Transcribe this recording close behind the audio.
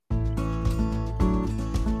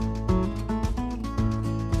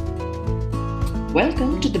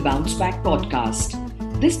Welcome to the Bounce Back podcast.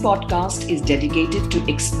 This podcast is dedicated to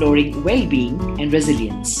exploring well being and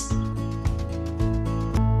resilience.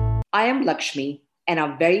 I am Lakshmi, and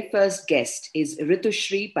our very first guest is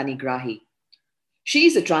Ritushree Panigrahi. She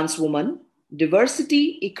is a trans woman,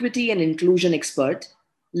 diversity, equity, and inclusion expert,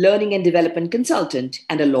 learning and development consultant,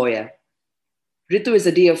 and a lawyer. Ritu is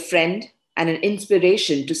a dear friend and an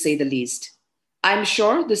inspiration to say the least. I'm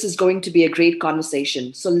sure this is going to be a great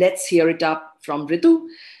conversation, so let's hear it up from Ritu.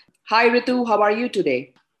 Hi, Ritu, how are you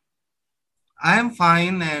today? I am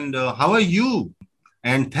fine. And how are you?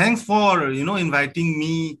 And thanks for, inviting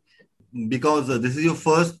me because this is your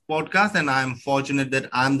first podcast and I'm fortunate that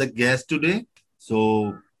I'm the guest today.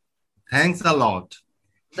 So thanks a lot.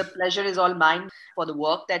 The pleasure is all mine for the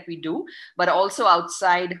work that we do, but also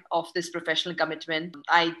outside of this professional commitment.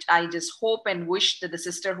 I just hope and wish that the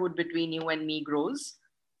sisterhood between you and me grows.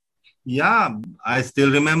 Yeah, I still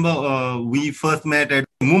remember we first met at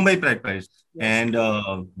Mumbai Pride Prize. Yes. And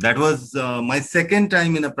that was my second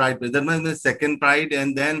time in a Pride Prize. That was my second Pride.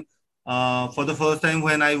 And then for the first time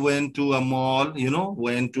when I went to a mall,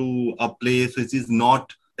 went to a place which is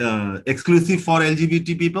not exclusive for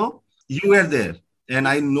LGBT people, you were there. And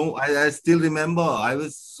I know, I still remember, I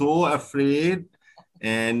was so afraid.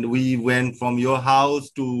 And we went from your house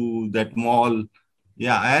to that mall.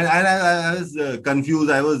 Yeah, I was confused.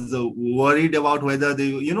 I was worried about whether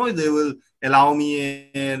they will allow me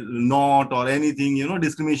not or anything,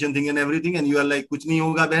 discrimination thing and everything. And you are like, kuch nahi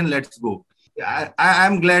hoga, Ben, let's go.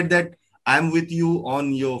 I'm glad that I'm with you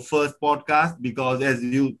on your first podcast because as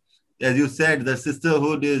you said, the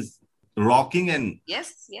sisterhood is rocking and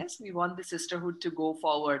yes, we want the sisterhood to go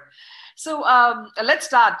forward. So let's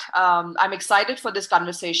start. I'm excited for this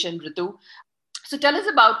conversation, Ritu. So tell us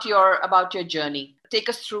about your journey. Take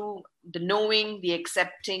us through the knowing, the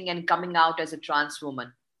accepting, and coming out as a trans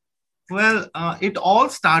woman. well, it all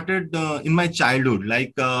started in my childhood.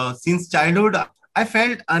 Like since childhood, I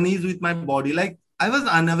felt unease with my body. Like I was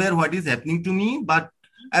unaware what is happening to me, but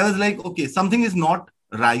I was like, okay, something is not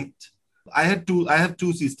right. I have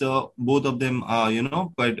two sisters. Both of them are,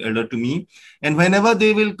 quite elder to me. And whenever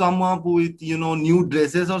they will come up with, new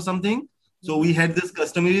dresses or something, so we had this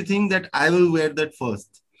customary thing that I will wear that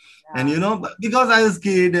first. And because I was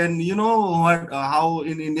kid, and what how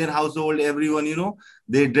in Indian household everyone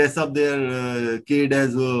they dress up their kid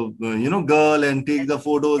as a girl and take the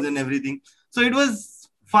photos and everything. So it was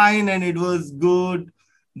fine and it was good.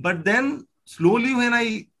 But then slowly when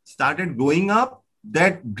I started growing up,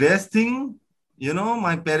 that dress thing,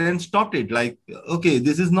 my parents stopped it. Like, okay,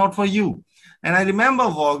 this is not for you. And I remember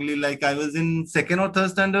vaguely, like I was in second or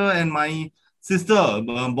third standard, and my sister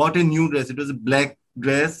bought a new dress. It was a black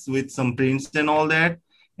dress with some prints and all that.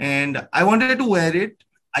 And I wanted to wear it.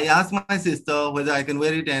 I asked my sister whether I can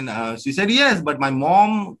wear it, and she said yes. But my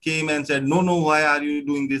mom came and said, no, no, why are you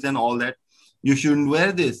doing this and all that? You shouldn't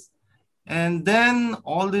wear this. And then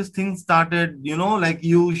all these things started, like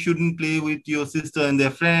you shouldn't play with your sister and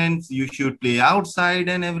their friends. You should play outside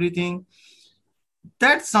and everything.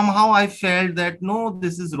 That somehow I felt that, no,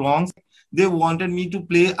 this is wrong. They wanted me to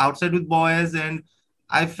play outside with boys, and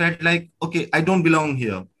I felt like, okay, I don't belong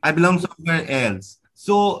here. I belong somewhere else.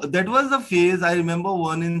 So that was the phase. I remember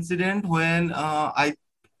one incident when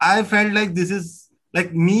I felt like this is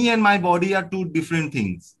like me and my body are two different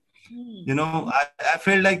things. I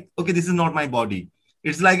felt like, okay, this is not my body.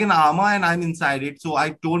 It's like an armor and I'm inside it. So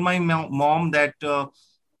I told my mom that,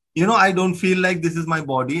 I don't feel like this is my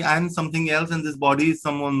body. I'm something else and this body is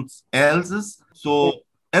someone else's. So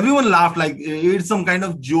everyone laughed like it's some kind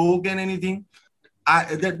of joke and anything.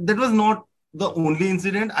 That was not the only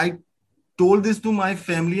incident. I told this to my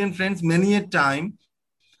family and friends many a time.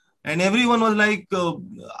 And everyone was like,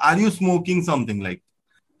 are you smoking something? Like,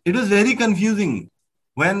 it was very confusing.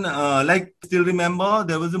 When, like, still remember,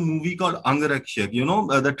 there was a movie called Angarakshak.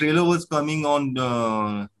 The trailer was coming on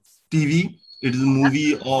TV. It is a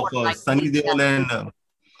movie of Sunny Deol and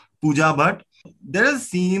Pooja Bhatt. There is a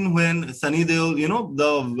scene when Sunny Deol,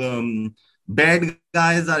 the bad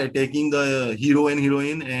guys are attacking the hero and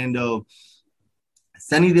heroine, and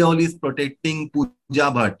Sunny Deol is protecting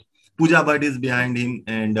Pooja Bhatt. Pooja Bhatt is behind him,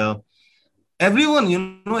 and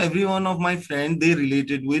everyone, every one of my friends, they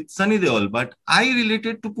related with Sunny Deol, but I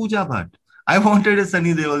related to Pooja Bhatt. I wanted a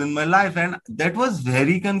Sunny Deol in my life, and that was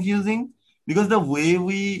very confusing because the way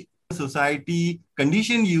we society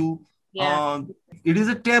condition you, it is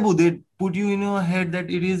a taboo. They put you in your head that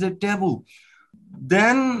it is a taboo.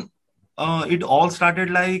 Then it all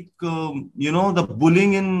started like the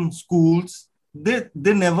bullying in schools. They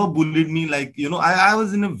never bullied me. Like, I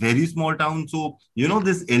was in a very small town, so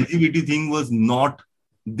this LGBT thing was not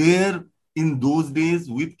there in those days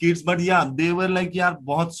with kids, but yeah, they were like, yeah,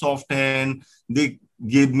 बहुत soft and they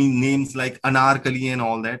gave me names like Anarkali and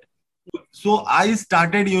all that. So I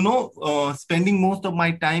started, spending most of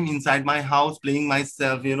my time inside my house, playing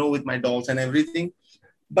myself, with my dolls and everything.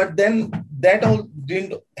 But then that all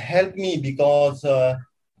didn't help me because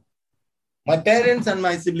my parents and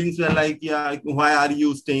my siblings were like, yeah, why are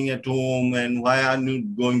you staying at home and why are you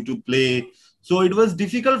going to play? So it was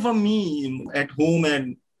difficult for me at home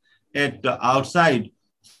and at outside.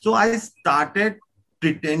 So I started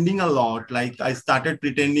pretending a lot. Like I started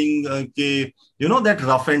pretending, okay, that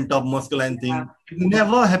rough and tough masculine Yeah. thing. It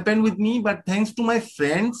never happened with me, but thanks to my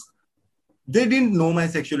friends, they didn't know my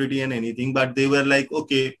sexuality and anything, but they were like,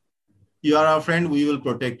 okay, you are our friend, we will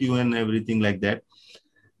protect you and everything like that.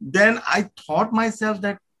 Then I thought myself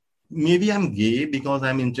that maybe I'm gay because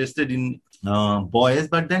I'm interested in boys,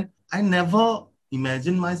 but then I never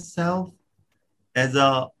imagined myself as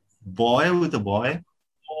a boy with a boy.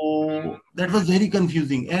 So that was very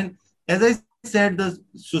confusing. And as I said, the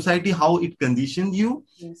society, how it conditioned you,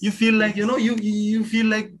 you Yes. feel like, you feel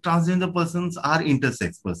like transgender persons are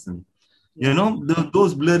intersex person. Yeah.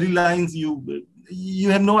 Those blurry lines, you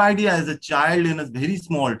have no idea as a child in a very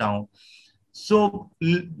small town. So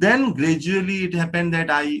then gradually it happened that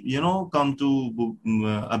I, come to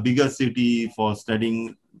a bigger city for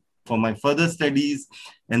studying for my further studies.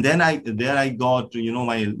 And then I got,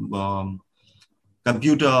 my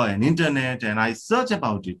computer and internet and I search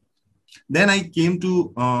about it. Then I came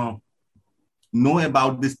to know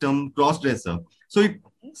about this term cross-dresser. So it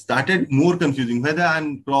started more confusing whether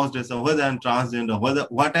I'm cross-dresser, whether I'm transgender, whether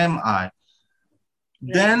what am I.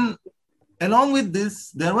 Right. Then along with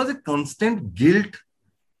this, there was a constant guilt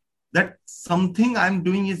that something I'm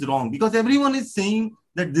doing is wrong because everyone is saying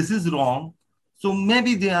that this is wrong. So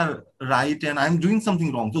maybe they are right and I'm doing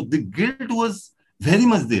something wrong. So the guilt was very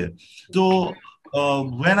much there. So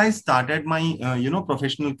when I started my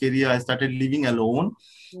professional career, I started living alone.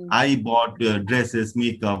 Mm. I bought dresses,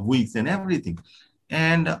 makeup, wigs, and everything,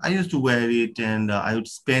 and I used to wear it, and I would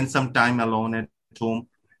spend some time alone at home.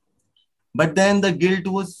 But then the guilt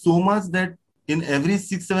was so much that in every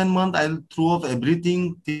 6 7 months I'll throw off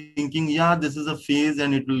everything, thinking, yeah, this is a phase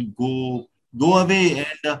and it will go Yeah. away.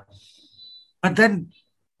 And but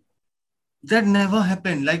that never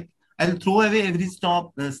happened. Like I'll throw away every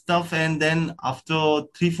stuff, and then after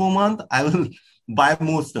 3 4 months, I will buy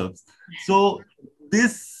more stuff. So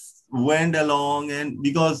this went along, and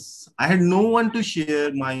because I had no one to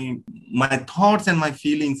share my thoughts and my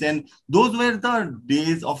feelings, and those were the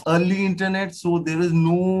days of early internet. So there is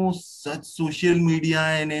no such social media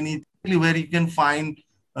and anything where you can find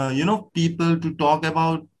people to talk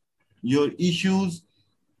about your issues.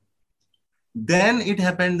 Then it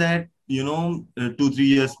happened that 2 3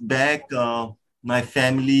 years back, my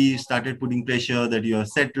family started putting pressure that you are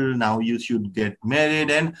settled now, you should get married.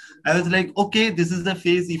 And I was like, okay, this is the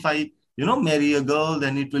phase. If I marry a girl,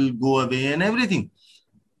 then it will go away and everything.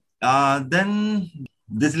 Then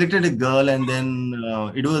they selected a girl, and then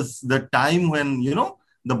it was the time when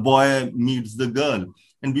the boy meets the girl.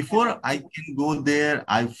 And before I can go there,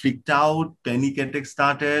 I freaked out, panic attack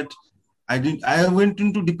started. I went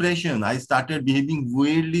into depression. I started behaving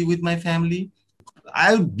weirdly with my family.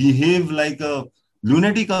 I behave like a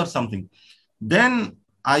lunatic or something. Then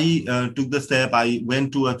I took the step. I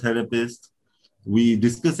went to a therapist. We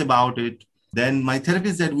discussed about it. Then my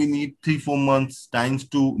therapist said we need 3 4 months times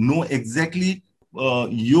to know exactly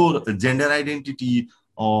your gender identity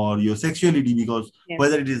or your sexuality, because Yes.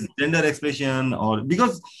 whether it is gender expression or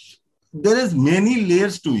because there is many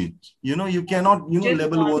layers to it. You cannot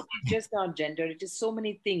label one. It's just not gender. It is so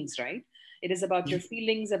many things, right? It is about your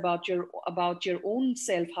feelings, about your own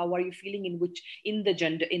self. How are you feeling in which in the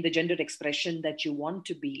gender expression that you want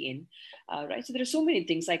to be in, right? So there are so many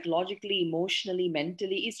things psychologically, emotionally,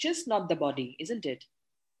 mentally. It's just not the body, isn't it?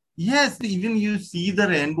 Yes, even you see the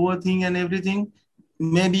rainbow thing and everything.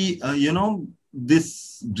 Maybe,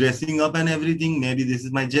 this dressing up and everything. Maybe this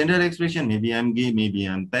is my gender expression. Maybe I'm gay. Maybe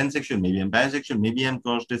I'm pansexual. Maybe I'm bisexual. Maybe I'm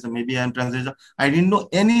cross-dresser. Maybe I'm transgender. I didn't know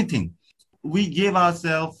anything. We gave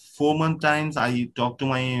ourselves 4 month times. I talked to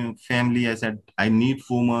my family. I said, I need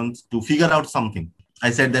 4 months to figure out something.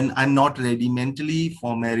 I said, then I'm not ready mentally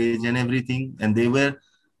for marriage and everything. And they were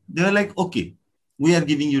like, okay, we are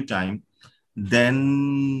giving you time.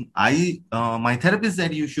 Then my therapist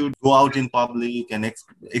said you should go out in public and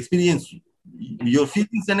experience your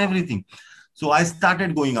feelings and everything. So I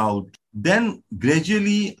started going out. Then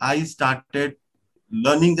gradually I started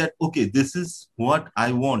learning that okay, this is what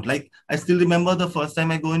I want. Like I still remember the first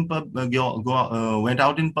time I went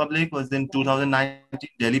out in public was in 2019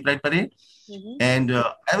 Delhi Pride Parade, Mm-hmm. and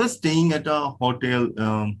I was staying at a hotel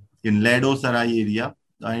in Lado Sarai area,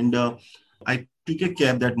 and I took a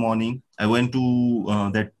cab that morning. I went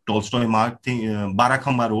to that Tolstoy Mark thing,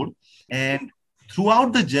 Barakhamba Road, and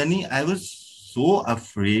throughout the journey, I was so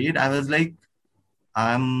afraid. I was like,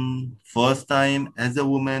 I'm first time as a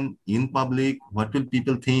woman in public. What will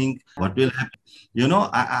people think? What will happen?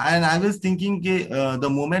 And I was thinking, okay, the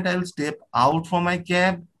moment I will step out from my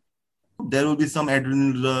cab, there will be some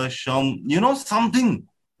adrenaline rush, something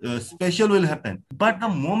special will happen. But the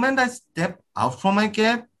moment I step out from my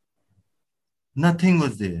cab, nothing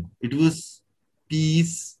was there. It was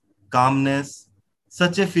peace, calmness,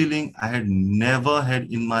 such a feeling I had never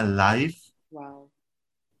had in my life. Wow.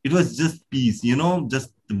 It was just peace,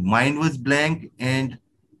 just the mind was blank and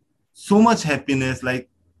so much happiness. Like,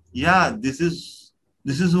 yeah, this is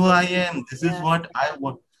who I am. This is Yeah. what I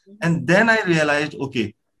want. Mm-hmm. And then I realized,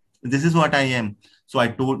 okay, this is what I am. So I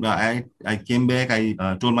came back. I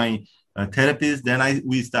told my therapist. Then I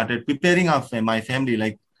we started preparing my family.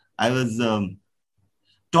 Like I was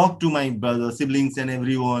talked to my brother, siblings, and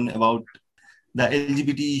everyone about the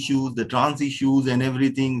LGBT issues, the trans issues, and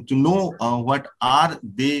everything to know what are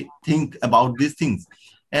they think about these things.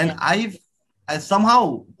 And Yeah. I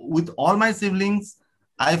somehow, with all my siblings,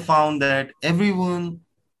 I found that everyone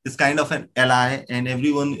is kind of an ally, and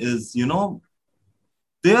everyone is,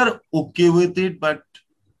 they are okay with it, but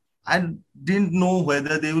I didn't know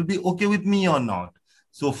whether they will be okay with me or not.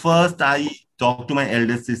 So first, I talked to my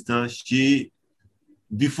eldest sister.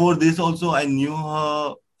 Before this also, I knew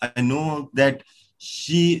her. I know that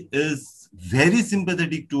she is very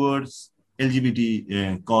sympathetic towards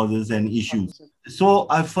LGBT causes and issues. Understood. So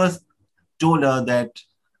I first told her that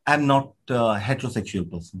I'm not a heterosexual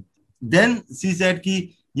person. Then she said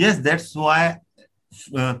ki yes, that's why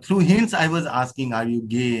through hints I was asking, are you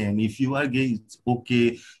gay? And if you are gay, it's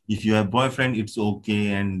okay. If you have boyfriend, it's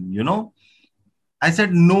okay. And I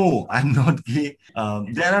said, no, I'm not gay.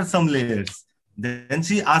 There are some layers. Then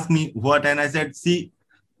she asked me what, and I said, see,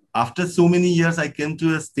 after so many years, I came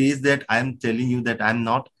to a stage that I'm telling you that I'm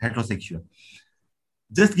not heterosexual.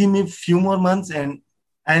 Just give me a few more months and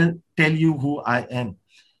I'll tell you who I am.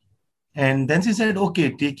 And then she said,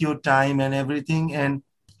 okay, take your time and everything. And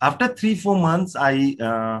after 3, 4 months, I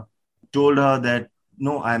told her that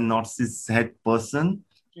no, I'm not cishet person.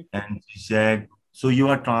 And she said, so you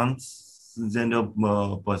are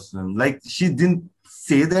transgender person. Like she didn't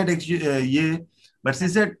say that actually, yeah, but she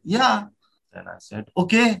said, yeah. And I said,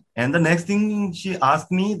 okay. And the next thing she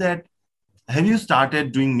asked me that, have you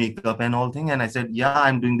started doing makeup and all thing? And I said, yeah,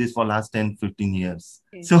 I'm doing this for last 10, 15 years.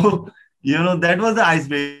 Okay. So, that was the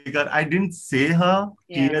icebreaker. I didn't say her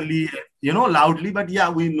Yeah. clearly, loudly, but yeah,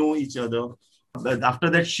 we know each other. But after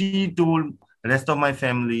that, she told rest of my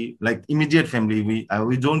family, like immediate family, we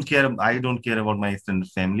don't care. I don't care about my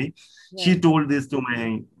extended family. Yeah. She told this to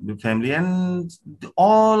my family, and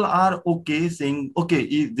all are okay, saying, okay,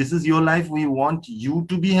 if this is your life, we want you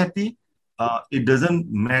to be happy. It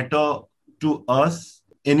doesn't matter to us.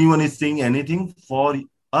 Anyone is saying anything for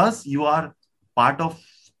us. You are part of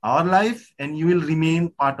our life, and you will remain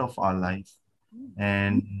part of our life.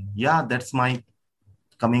 And yeah, that's my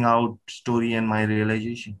coming out story and my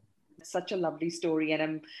realization. Such a lovely story,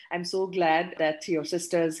 and I'm so glad that your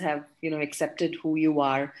sisters have accepted who you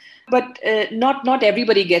are. But not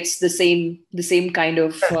everybody gets the same kind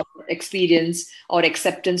of experience or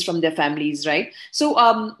acceptance from their families, right? So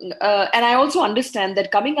and I also understand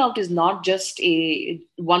that coming out is not just a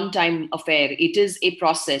one time affair. It is a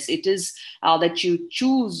process. It is that you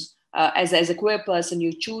choose as a queer person,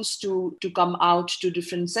 you choose to come out to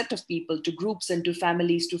different set of people, to groups and to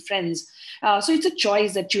families, to friends. So it's a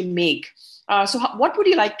choice that you make. So what would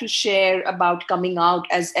you like to share about coming out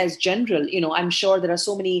as general? I'm sure there are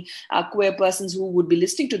so many queer persons who would be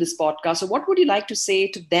listening to this podcast. So what would you like to say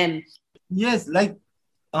to them? Yes, like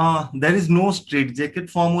there is no straight jacket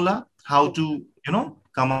formula how to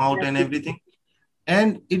come out and everything,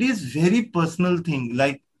 and it is very personal thing.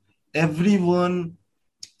 Like everyone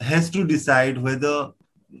has to decide whether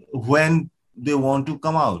when they want to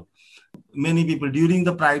come out. Many people during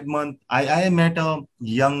the Pride month, I met a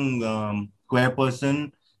young queer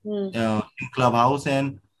person Mm, in Clubhouse,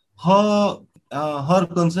 and her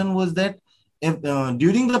concern was that if,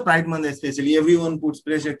 during the Pride month, especially, everyone puts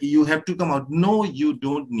pressure. Ki you have to come out. No, you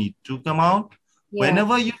don't need to come out. yeah.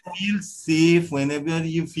 Whenever you feel safe, whenever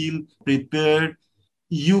you feel prepared,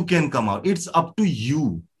 you can come out. It's up to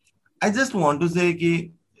you. I just want to say,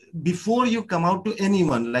 ki, before you come out to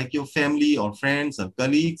anyone, like your family or friends or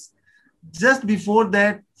colleagues, just before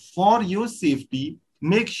that, for your safety,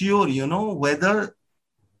 make sure, whether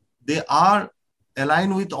they are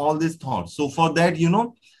aligned with all these thoughts. So for that,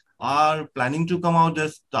 are planning to come out,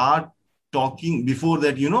 just start talking before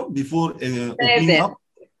that, before There, opening there. up.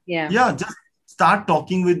 Yeah. Yeah, just start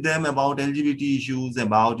talking with them about LGBT issues,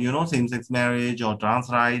 about, same-sex marriage or trans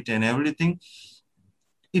right and everything.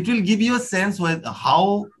 It will give you a sense with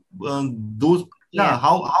how those, Yeah. yeah,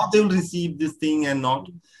 how they will receive this thing and not.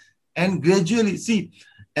 And gradually, see,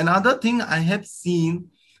 another thing I have seen,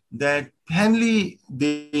 that family,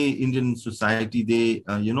 they, Indian society, they,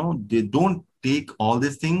 they don't take all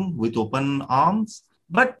this thing with open arms,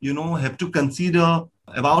 but, have to consider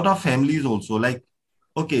about our families also. Like,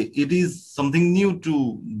 okay, it is something new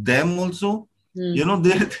to them also. Hmm.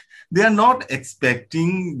 They they are not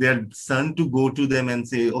expecting their son to go to them and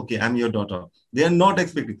say, okay, I'm your daughter. They are not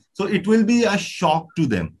expecting. So it will be a shock to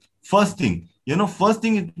them. First thing,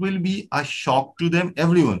 it will be a shock to them,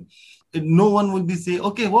 everyone. No one will be say,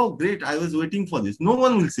 okay, wow, great, I was waiting for this. No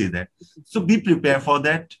one will say that. So be prepared for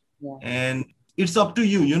that. Yeah. And it's up to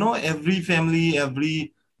you. Every family,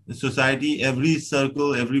 every society, every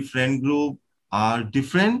circle, every friend group are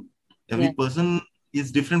different. Every Yeah. person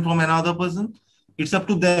is different from another person. It's up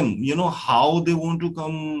to them, how they want to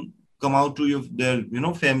come out to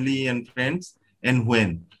their, family and friends, and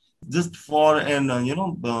when. Just for an,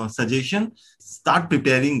 suggestion, start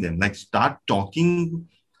preparing them, like start talking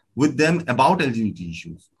with them about LGBT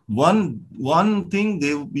issues. One thing,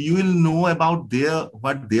 you will know about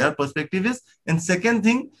what their perspective is. And second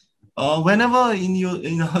thing, whenever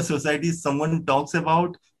in our society someone talks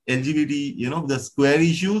about LGBT, the square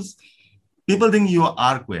issues, people think you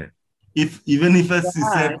are queer. If even if a Yeah,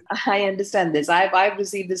 cishet. I understand this. I've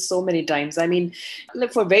received this so many times. I mean,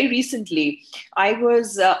 look, for very recently, I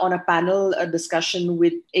was on a panel discussion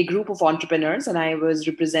with a group of entrepreneurs, and I was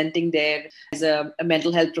representing there as a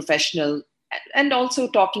mental health professional, and also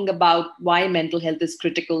talking about why mental health is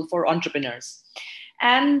critical for entrepreneurs.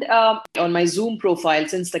 And on my Zoom profile,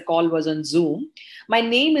 since the call was on Zoom, my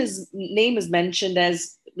name is mentioned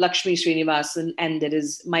as Lakshmi Srinivasan, and there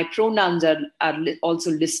is my pronouns are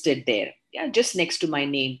also listed there, yeah, just next to my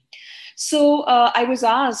name. So I was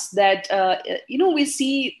asked that we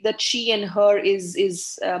see that she and her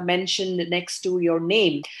is mentioned next to your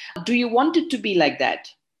name. Do you want it to be like that?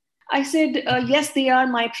 I said, yes, they are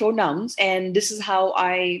my pronouns, and this is how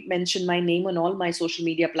I mention my name on all my social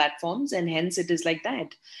media platforms, and hence it is like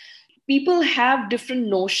that. People have different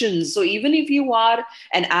notions. So even if you are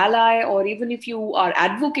an ally, or even if you are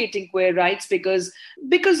advocating queer rights because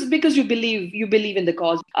you believe in the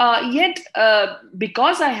cause, yet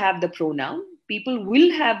because I have the pronoun, people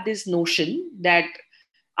will have this notion that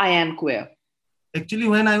I am queer. Actually,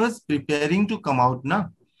 when I was preparing to come out, Yeah.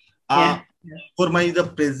 uh, for my the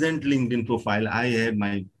present LinkedIn profile, I had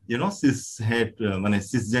my,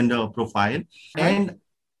 cisgender profile. Uh-huh. And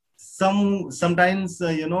sometimes,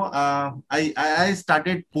 I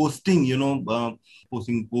started posting,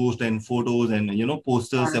 posting posts and photos and,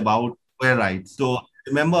 posters about queer rights. So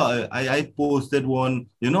remember, I posted one,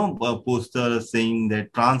 poster saying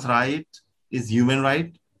that trans right is human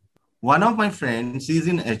right. One of my friends, she's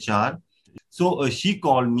in HR. So she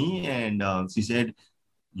called me and she said,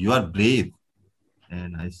 you are brave.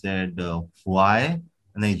 And I said, why?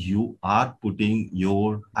 And then, you are putting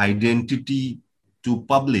your identity to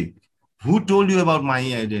public. Who told you about my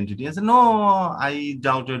identity? I said, no, I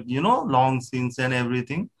doubted, long since and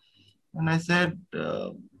everything. And I said,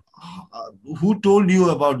 who told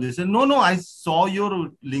you about this? And no, I saw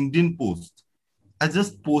your LinkedIn post. I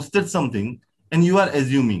just posted something and you are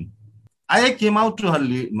assuming. I came out to her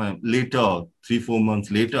later, 3-4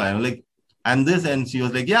 months later. I was like, I'm this. And she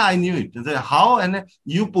was like, yeah, I knew it. I said, how? And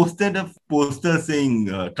you posted a poster saying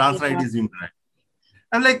trans right Yeah, is human right.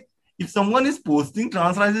 I'm like, if someone is posting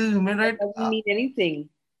trans rights is human that right, doesn't mean anything.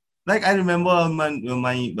 like I remember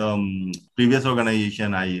my previous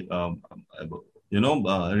organization, I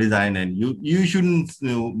resign, and you shouldn't.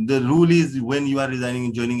 The rule is when you are resigning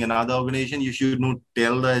and joining another organization, you should not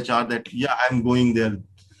tell the HR that yeah, I'm going there.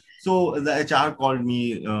 So the HR called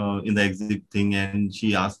me in the exit thing, and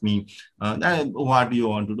she asked me, "What do you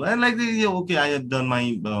want to do?" And like, yeah, okay, I have done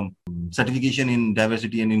my certification in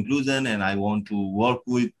diversity and inclusion, and I want to work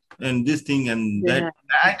with and this thing and that. Yeah.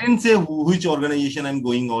 I didn't say which organization I'm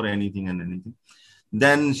going or anything and anything.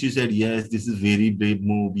 Then she said, "Yes, this is very brave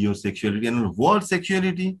move. Your sexuality and what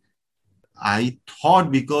sexuality?" I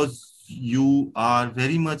thought because you are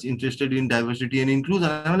very much interested in diversity and inclusion.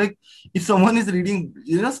 I'm like, if someone is reading,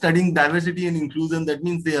 studying diversity and inclusion, that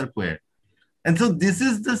means they are queer. And so this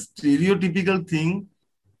is the stereotypical thing.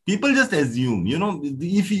 People just assume,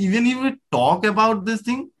 if even if we talk about this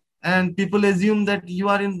thing, and people assume that you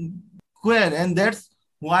are in queer, and that's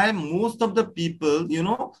why most of the people,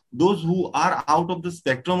 those who are out of the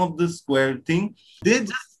spectrum of the square thing,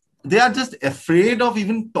 they are just afraid of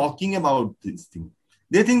even talking about this thing.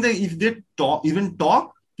 They think that if they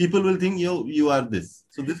talk, people will think you are this.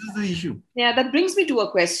 So this is the issue. Yeah, that brings me to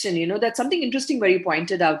a question. That's something interesting where you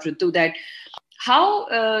pointed out, Ritu, that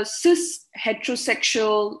how cis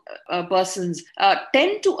heterosexual persons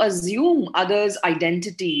tend to assume others'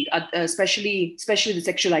 identity, especially the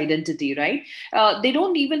sexual identity, right? They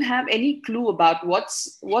don't even have any clue about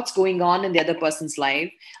what's going on in the other person's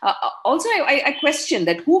life. Also, I question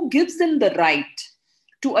that who gives them the right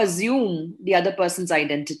to assume the other person's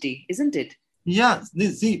identity, isn't it? Yeah,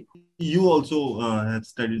 see, you also have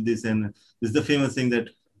studied this, and this is the famous thing that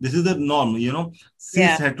this is the norm. Cis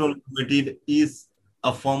Yeah. heteronormative is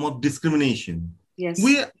a form of discrimination. Yes.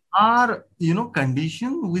 We are,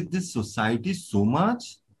 conditioned with this society so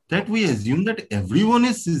much that we assume that everyone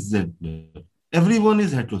is cisgender, everyone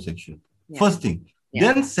is heterosexual. Yeah. First thing.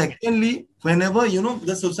 Yeah. Then, secondly, whenever,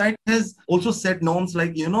 the society has also set norms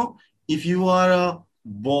like, if you are a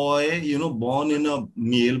boy, born in a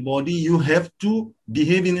male body, you have to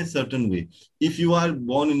behave in a certain way. If you are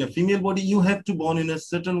born in a female body, you have to born in a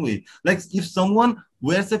certain way. Like if someone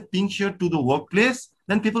wears a pink shirt to the workplace,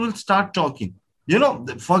 then people will start talking.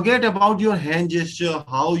 Forget about your hand gesture,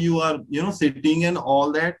 how you are, sitting and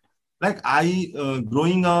all that. Like I,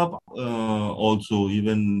 growing up, also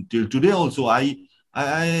even till today, also I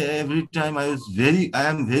every time I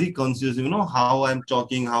am very conscious, how I'm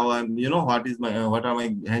talking, how I'm, what are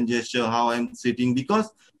my hand gesture, how I'm sitting, because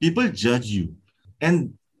people judge you.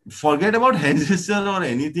 And forget about hand gesture or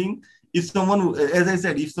anything. If someone, as I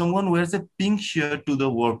said, if someone wears a pink shirt to the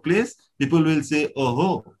workplace, people will say,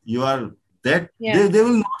 oh, you are that. Yeah. They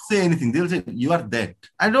will not say anything. They'll say, you are that.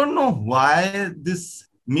 I don't know why this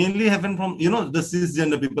mainly happened from, the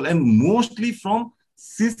cisgender people, and mostly from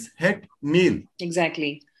cis het male.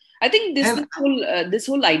 Exactly. I think this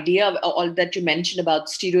whole idea of all that you mentioned about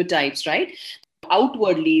stereotypes, right?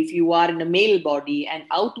 Outwardly, if you are in a male body, and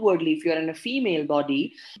outwardly, if you're in a female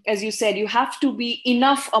body, as you said, you have to be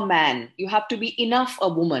enough a man, you have to be enough a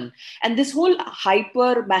woman. And this whole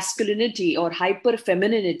hyper masculinity or hyper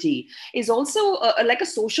femininity is also like a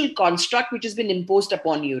social construct which has been imposed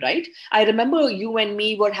upon you, right? I remember you and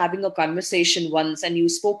me were having a conversation once, and you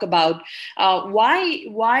spoke about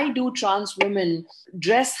why do trans women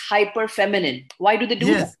dress hyper feminine? Why do they do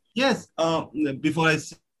that? Yes. Before I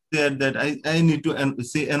said that, I need to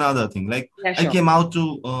say another thing. Like I Yeah, came sure. out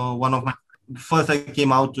to one of my first. I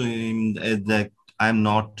came out to him as that I'm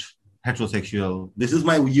not heterosexual. This is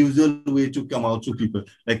my usual way to come out to people.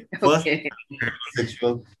 Like first Okay.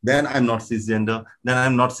 heterosexual, then I'm not cisgender, then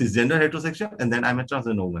I'm not cisgender heterosexual, and then I'm a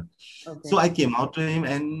transgender woman. So Okay. I came out to him,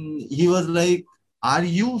 and he was like, "Are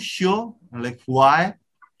you sure?" I'm like, "Why?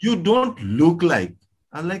 You don't look like."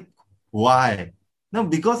 I'm like, "Why?" No,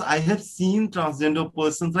 because I have seen transgender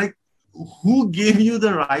persons. Like, who gave you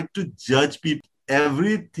the right to judge people?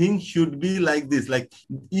 Everything should be like this. Like,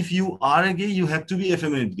 if you are a gay, you have to be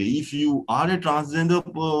effeminate gay. If you are a transgender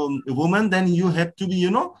woman, then you have to be,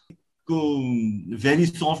 very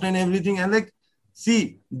soft and everything. And like,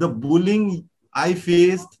 see, the bullying I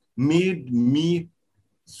faced made me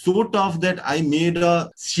so tough that I made a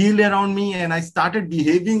shield around me, and I started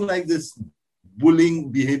behaving like this bullying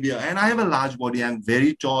behavior. And I have a large body, I'm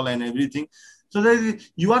very tall and everything. So that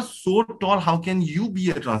you are so tall, how can you be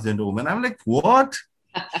a transgender woman? I'm like, what?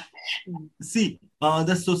 See,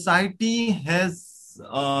 the society has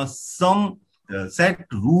some set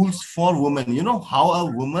rules for women, how a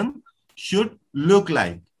woman should look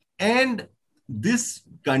like. And this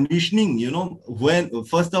conditioning, when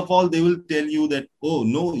first of all, they will tell you that, oh,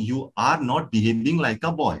 no, you are not behaving like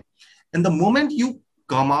a boy. And the moment you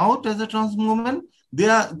come out as a trans woman,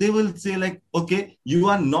 they will say like, okay, you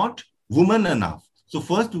are not woman enough. So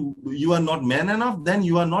first you are not man enough, then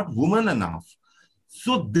you are not woman enough.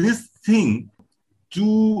 So this thing,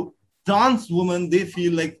 to trans women, they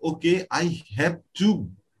feel like, okay, I have to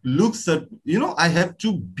look certain, I have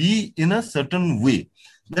to be in a certain way.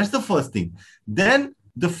 That's the first thing. Then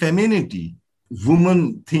the femininity,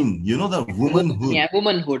 woman thing, the womanhood. Yeah,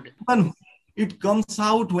 womanhood. It comes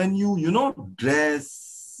out when you,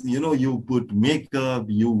 dress, you put makeup,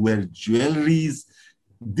 you wear jewelries.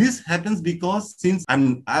 This happens because since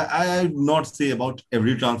I not say about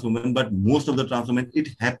every trans woman, but most of the trans women, it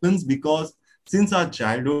happens because since our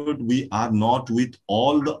childhood, we are not with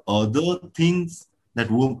all the other things that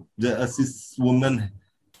the cis woman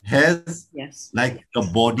has Yes. like a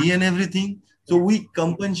body and everything. So Yeah. we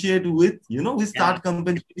compensate with, we Yeah. start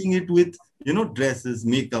compensating it with, dresses,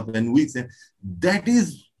 makeup, and wigs. And that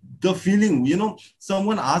is the feeling.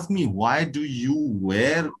 Someone asked me, why do you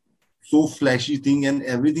wear so flashy thing and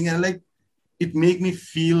everything? And like, it make me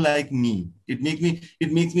feel like me. It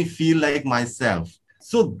makes me feel like myself.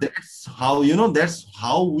 So that's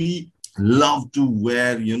how we love to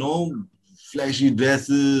wear, flashy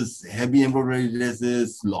dresses, heavy embroidery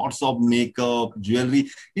dresses, lots of makeup, jewelry.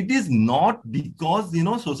 It is not because,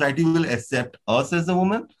 society will accept us as a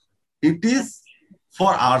woman. It is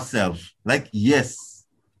for ourselves. Like, yes,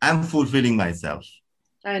 I'm fulfilling myself.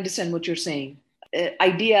 I understand what you're saying.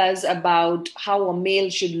 Ideas about how a male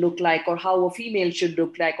should look like, or how a female should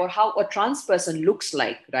look like, or how a trans person looks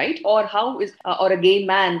like, right? Or how is, or a gay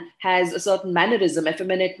man has a certain mannerism,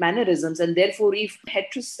 effeminate mannerisms, and therefore, if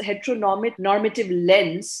heteronormative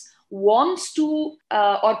lens wants to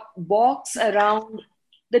or box around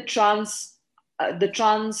the trans,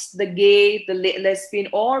 the gay, the lesbian,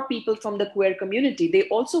 or people from the queer community, they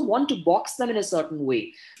also want to box them in a certain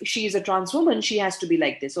way. If she is a trans woman, she has to be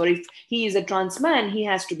like this. Or if he is a trans man, he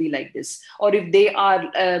has to be like this. Or if they are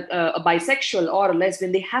a bisexual or a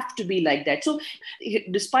lesbian, they have to be like that. So,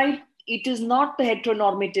 despite it is not the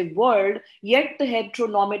heteronormative world, yet the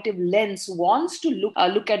heteronormative lens wants to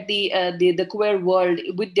look at the queer world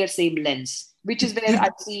with their same lens, which is where It I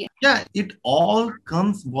see. Yeah, it all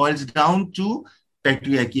boils down to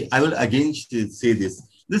patriarchy. I will again say this.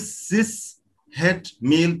 The cis het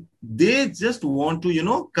male, they just want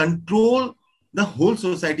to, control the whole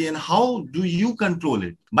society. And how do you control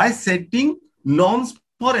it? By setting norms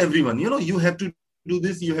for everyone. You have to do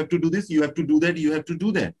this, you have to do this, you have to do that, you have to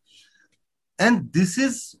do that. And this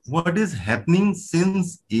is what is happening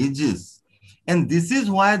since ages. And this is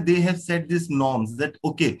why they have set these norms that,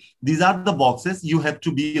 okay, these are the boxes, you have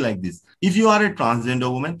to be like this. If you are a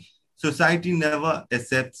transgender woman, society never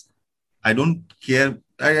accepts. I don't care.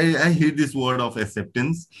 I hear this word of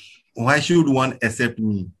acceptance. Why should one accept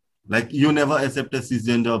me? Like, you never accept a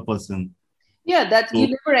cisgender person. Yeah, that you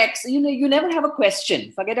So, never you never have a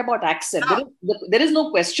question. Forget about accept. There is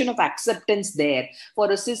no question of acceptance there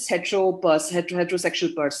for a cis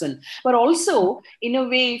heterosexual person. But also, in a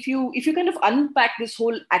way, if you kind of unpack this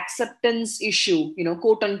whole acceptance issue,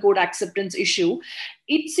 quote unquote acceptance issue,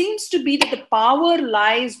 it seems to be that the power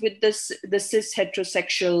lies with the cis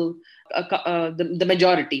heterosexual, the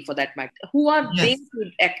majority for that matter. Who are they yes,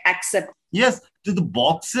 to accept? yes, to the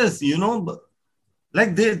boxes,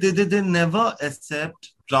 like they never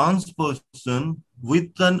accept trans person with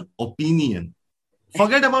an opinion.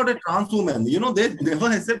 Forget about a trans woman. They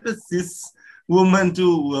never accept a cis woman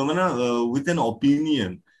to with an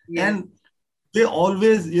opinion. Yes. And they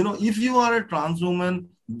always, if you are a trans woman,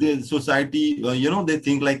 the society, they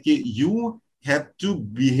think like you have to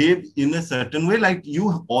behave in a certain way. Like,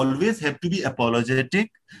 you always have to be apologetic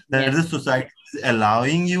that Yes. the society is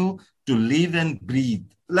allowing you to live and breathe.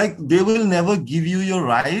 Like, they will never give you your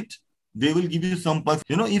right. They will give you some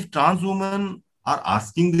if trans women are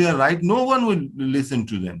asking their right, no one will listen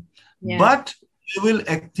to them. Yeah. But they will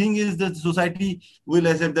thing is that society will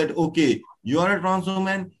accept that, okay, you are a trans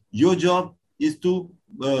woman, your job is to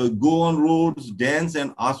go on roads, dance,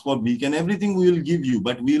 and ask for beak, and everything we will give you,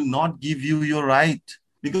 but we will not give you your right.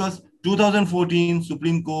 Because 2014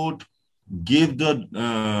 Supreme Court gave the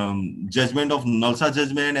judgment of Nalsa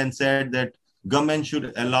judgment and said that government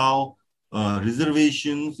should allow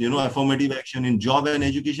reservations, affirmative action in job and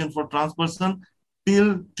education for trans person.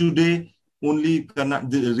 Till today, only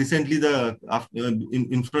recently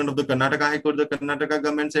in front of the Karnataka High Court, the Karnataka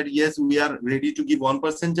government said, yes, we are ready to give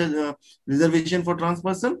 1% reservation for trans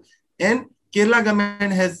person. And Kerala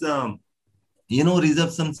government has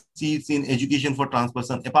reserved some seats in education for trans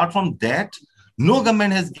person. Apart from that, no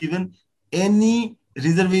government has given any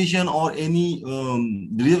reservation or any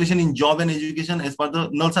reservation in job and education as per the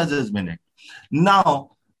Nalsa Judgment Act.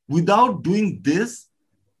 Now, without doing this,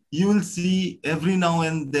 you will see every now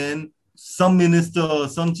and then some minister,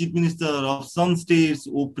 some chief minister of some states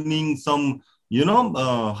opening some,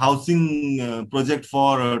 housing project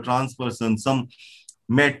for trans person, some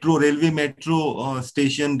railway metro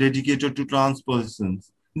station dedicated to trans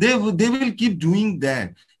persons. They will keep doing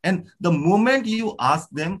that. And the moment you ask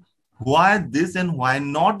them why this and why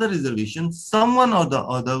not the reservation, someone or the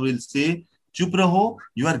other will say, "Chup raho,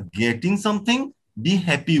 you are getting something, be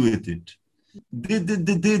happy with it."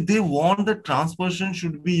 They want the trans person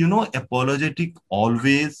should be, apologetic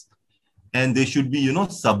always, and they should be,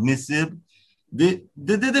 submissive. They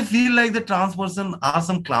feel like the trans person are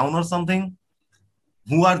some clown or something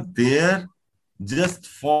who are there just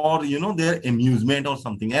for, their amusement or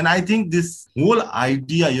something. And I think this whole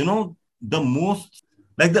idea, the most,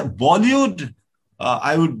 like the Bollywood,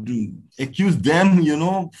 I would accuse them,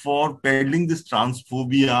 for peddling this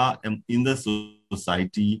transphobia in the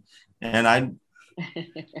society. And I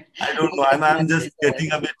don't know. I'm just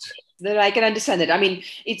getting a bit. I can understand it. I mean,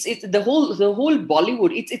 it's the whole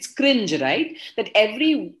Bollywood. It's cringe, right? That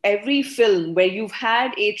every film where you've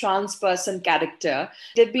had a trans person character,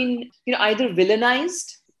 they've been either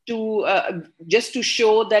villainized to just to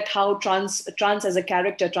show that how trans as a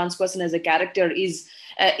character, trans person as a character is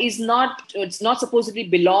not, it's not supposedly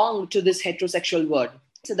belong to this heterosexual world.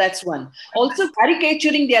 So that's one. Also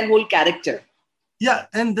caricaturing their whole character. Yeah,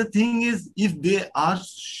 and the thing is, if they are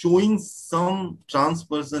showing some trans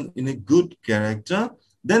person in a good character,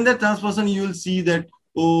 then that trans person, you will see that,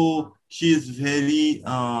 oh, she is very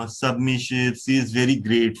submissive, she is very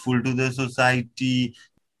grateful to the society.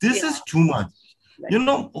 This is too much.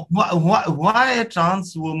 Why a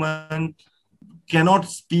trans woman cannot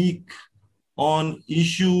speak on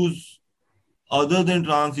issues other than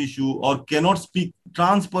trans issue, or cannot speak?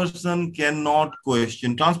 Trans person cannot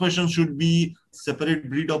question. Trans person should be separate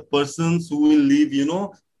breed of persons who will live,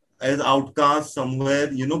 as outcasts somewhere,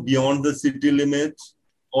 beyond the city limits.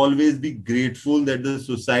 Always be grateful that the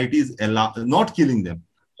society is not killing them.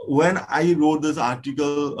 When I wrote this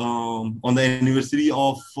article on the anniversary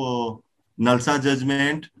of Nalsa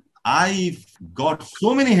judgment, I got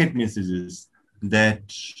so many hate messages that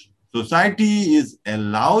society is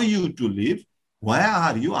allow you to live. Why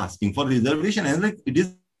are you asking for reservation? And like, it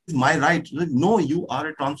is my right. Like, no, you are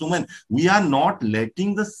a trans woman. We are not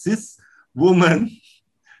letting the cis woman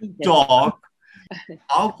talk.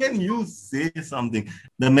 How can you say something?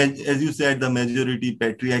 As you said, the majority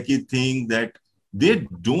patriarchy thing, that they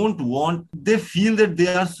don't want, they feel that they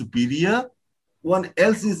are superior, one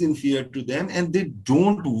else is inferior to them, and they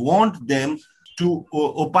don't want them to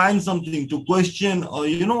opine something, to question, or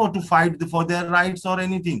or to fight for their rights or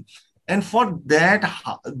anything. And for that,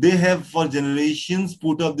 they have for generations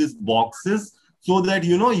put up these boxes so that,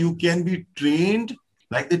 you can be trained,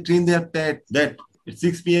 like they train their pet, that at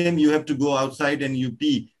 6 p.m. you have to go outside and you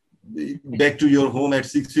pee back to your home at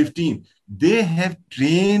 6:15. They have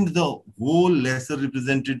trained the whole lesser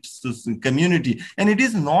represented community. And it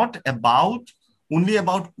is not only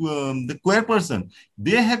about the queer person.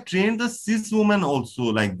 They have trained the cis woman also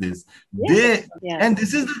like this. And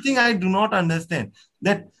this is the thing I do not understand,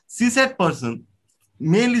 that cishet person,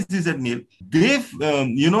 mainly cishet male, they've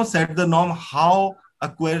set the norm how a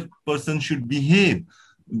queer person should behave,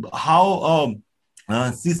 how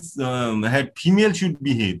cis had female should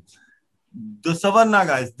behave. The Savarna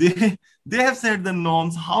guys, they have set the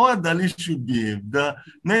norms how a Dalit should behave. The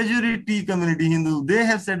majority community Hindu, they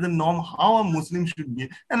have set the norm how a Muslim should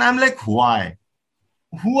behave. And I'm like, why?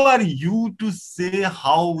 Who are you to say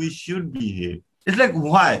how we should behave? It's like,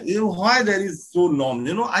 why? Why there is so norm?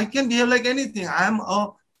 I can behave like anything. I'm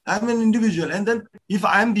an individual. And then if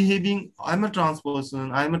I'm behaving, I'm a trans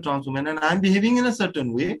person, I'm a trans woman, and I'm behaving in a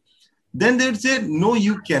certain way, then they'd say, no,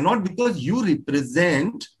 you cannot, because you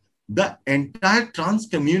represent the entire trans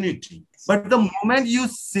community. But the moment you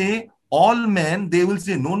say all men, they will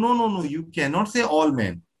say, no, you cannot say all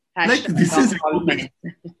men. Hashtag like, this is all men.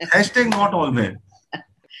 Hashtag not all men.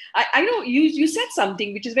 I know you said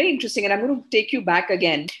something which is very interesting, and I'm going to take you back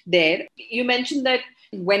again there. You mentioned that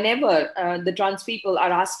whenever the trans people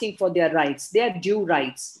are asking for their rights, their due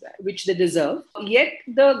rights, which they deserve, yet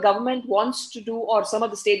the government wants to do, or some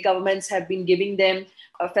of the state governments have been giving them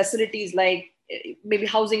facilities like maybe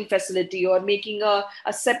housing facility, or making a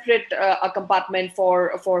separate a compartment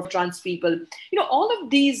for trans people. All of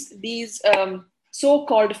these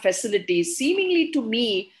so-called facilities seemingly to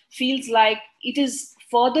me feels like it is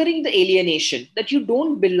furthering the alienation, that you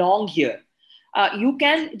don't belong here. You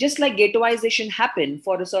can, just like ghettoization happened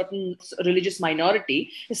for a certain religious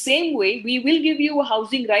minority, the same way we will give you a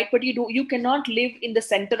housing right, but you cannot live in the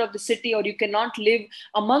center of the city, or you cannot live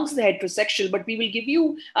amongst the heterosexual, but we will give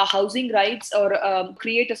you housing rights, or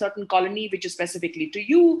create a certain colony which is specifically to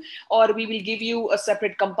you, or we will give you a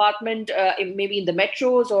separate compartment maybe in the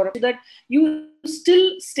metros, or so that you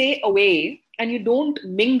still stay away and you don't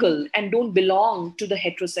mingle and don't belong to the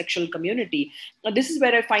heterosexual community. Now, this is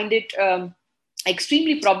where I find it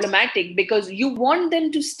extremely problematic, because you want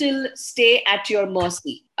them to still stay at your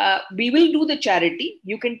mercy. We will do the charity.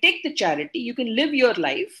 You can take the charity. You can live your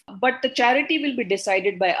life, but the charity will be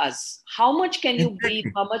decided by us. How much can you breathe?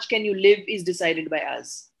 How much can you live is decided by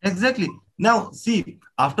us. Exactly. Now, see,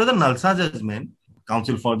 after the Nalsa judgment,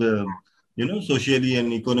 Council for the socially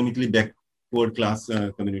and economically backward class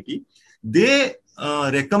community, they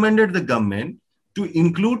recommended the government to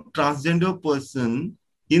include transgender person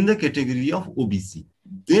in the category of OBC.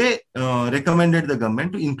 They recommended the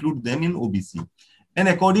government to include them in OBC. And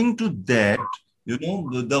according to that,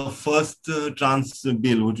 the first trans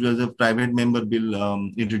bill, which was a private member bill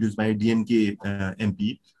introduced by DMK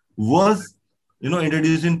MP, was,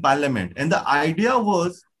 introduced in parliament. And the idea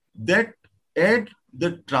was that add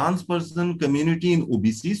the trans person community in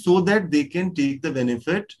OBC so that they can take the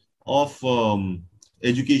benefit of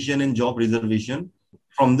education and job reservation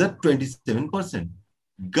from the 27%.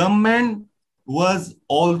 Government was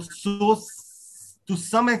also, to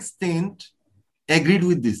some extent, agreed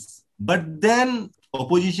with this. But then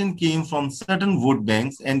opposition came from certain vote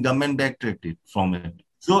banks and government backtracked it from it.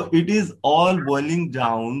 So it is all boiling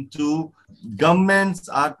down to governments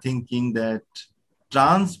are thinking that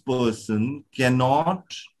trans person cannot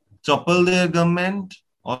topple their government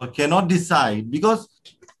or cannot decide, because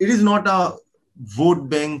it is not a vote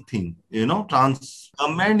bank thing. Trans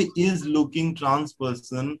government is looking trans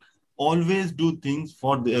person always do things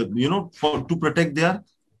for the, to protect their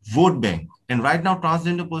vote bank. And right now,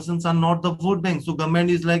 transgender persons are not the vote bank. So government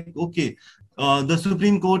is like, okay, the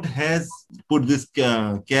Supreme Court has put this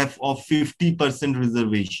cap of 50%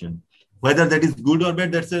 reservation. Whether that is good or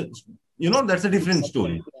bad, that's a different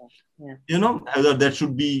story. Whether that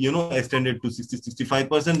should be, extended to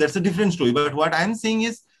 60-65%, that's a different story. But what I'm saying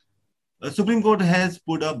is, Supreme Court has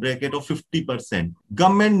put a bracket of 50%.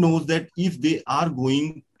 Government knows that if they are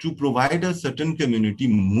going to provide a certain community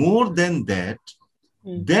more than that,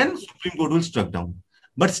 then Supreme Court will struck down.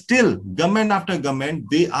 But still, government after government,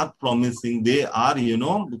 they are promising, they are,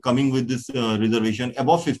 coming with this reservation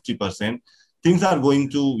above 50%. Things are going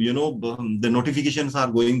to, the notifications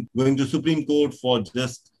are going to Supreme Court for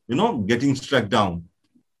just, getting struck down.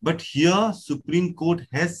 But here, Supreme Court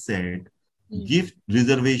has said, give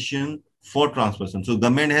reservation for trans person. So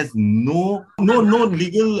government has no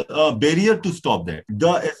legal barrier to stop that.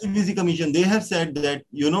 The SCBC Commission, they have said that,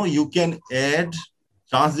 you can add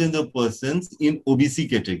transgender persons in OBC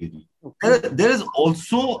category. Okay. There is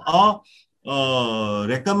also a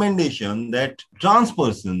recommendation that trans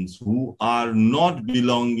persons who are not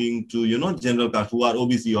belonging to, general caste, who are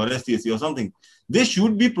OBC or STSC or something, they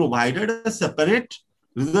should be provided a separate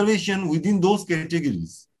reservation within those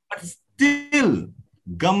categories. But still,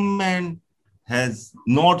 government has,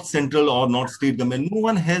 not central or not state government, no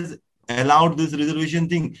one has allowed this reservation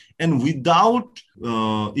thing. And without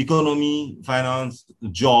economy, finance,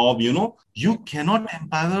 job, you cannot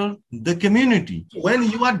empower the community. When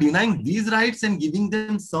you are denying these rights and giving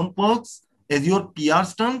them some perks as your PR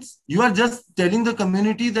stunts, you are just telling the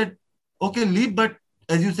community that, okay, leave, but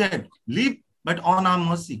as you said, leave, but on our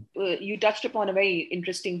mercy. You touched upon a very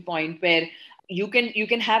interesting point where you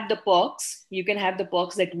can have the perks,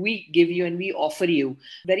 that we give you and we offer you.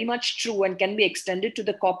 Very much true, and can be extended to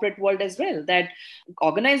the corporate world as well, that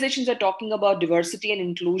organizations are talking about diversity and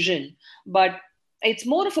inclusion, but it's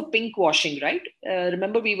more of a pink washing, right?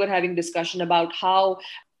 Remember, we were having discussion about how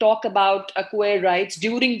talk about queer rights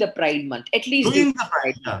during the Pride Month, at least during the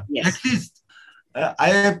Pride Month. Yes. At least.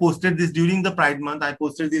 I posted this during the Pride Month. I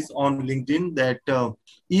posted this on LinkedIn that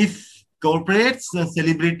if corporates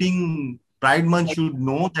celebrating Pride Month should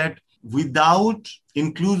know that without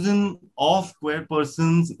inclusion of queer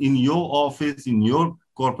persons in your office, in your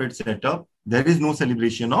corporate setup, there is no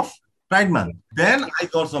celebration of Pride Month. Then I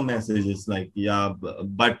got some messages like, yeah,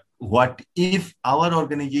 but what if our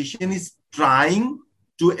organization is trying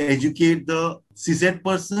to educate the cishet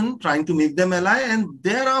person, trying to make them ally, and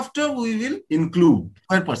thereafter we will include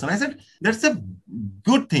queer person. I said, that's a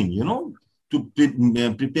good thing, to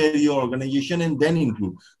prepare your organization and then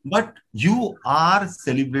include. But you are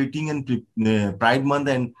celebrating and Pride Month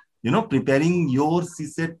and, preparing your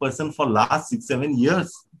cishet person for last 6-7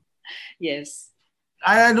 years. Yes.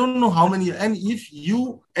 I don't know how many. And if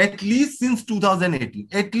you, at least since 2018,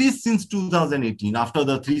 after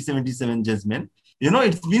the 377 judgment,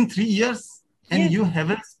 it's been 3 years and you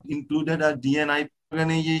haven't included a DNI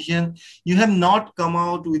organization. You have not come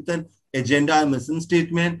out with an agenda or mission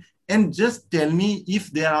statement. And just tell me,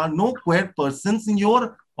 if there are no queer persons in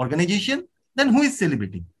your organization, then who is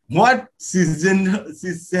celebrating? What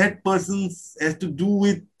cishet persons has to do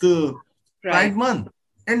with Pride Month?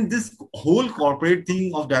 And this whole corporate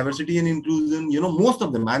thing of diversity and inclusion, most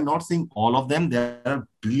of them, I'm not saying all of them, there are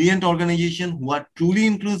brilliant organizations who are truly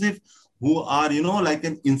inclusive, who are, like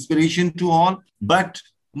an inspiration to all. But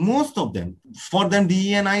most of them, for them,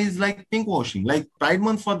 DE&I is like pink washing. Like Pride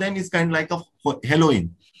Month for them is kind of like a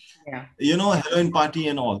Halloween. Yeah. Halloween party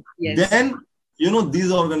and all. Yes. Then,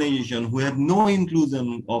 these organizations who have no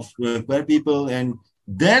inclusion of queer people, and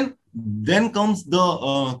then comes the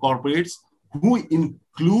corporates who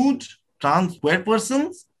include trans queer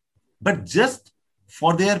persons, but just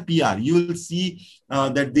for their PR. You will see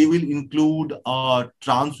that they will include a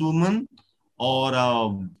trans woman or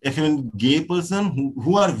a female gay person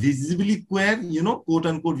who are visibly queer, quote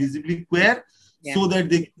unquote, visibly queer, Yeah. so that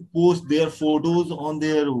they post their photos on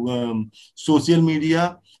their social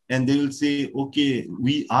media, and they will say, okay,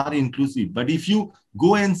 we are inclusive. But if you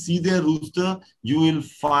go and see their roster, you will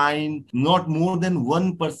find not more than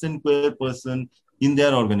 1% queer person in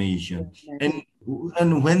their organization. And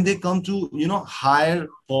when they come to hire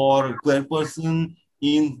for queer person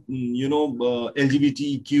in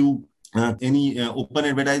LGBTQ any open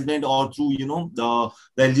advertisement or through the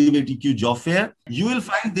LGBTQ job fair, you will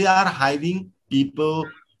find they are hiring people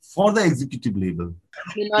for the executive level.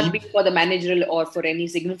 May not be for the managerial or for any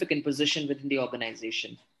significant position within the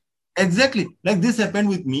organization. Exactly. Like this happened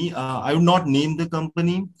with me. I would not name the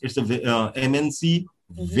company. It's a MNC.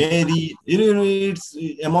 Very, it's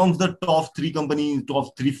amongst the top three companies,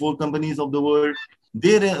 top 3-4 companies of the world.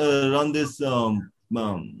 They run this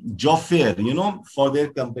job fair, for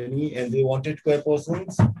their company, and they wanted queer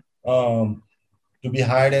persons to be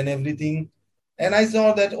hired and everything. And I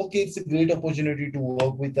saw that, okay, it's a great opportunity to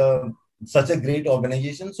work with such a great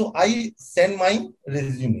organization. So I sent my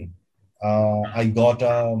resume. I got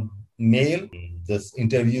a mail. This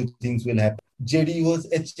interview things will happen. JD was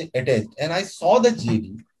attached, and I saw the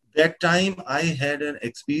JD. That time I had an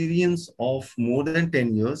experience of more than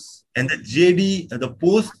 10 years, and the JD, the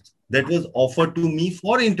post that was offered to me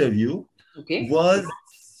for interview, was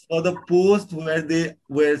for the post where they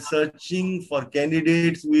were searching for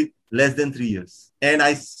candidates with less than 3 years. And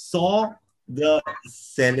I saw the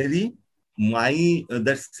salary.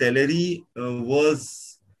 That salary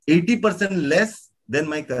was 80% less than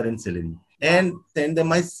my current salary. And send them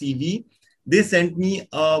my CV. They sent me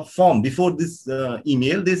a form before this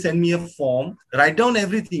email. They sent me a form. Write down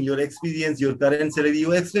everything, your experience, your current salary,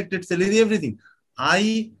 your expected salary, everything.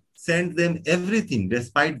 I sent them everything.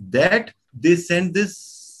 Despite that, they sent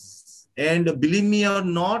this. And believe me or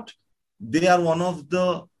not, they are one of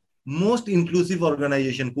the most inclusive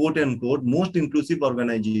organization, quote unquote, most inclusive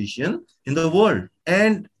organization in the world.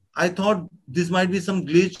 And I thought this might be some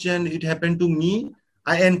glitch and it happened to me.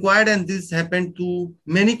 I inquired, and this happened to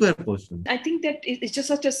many queer persons. I think that it's just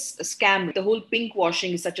such a scam. The whole pink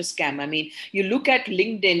washing is such a scam. I mean, you look at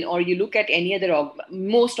LinkedIn or you look at any other,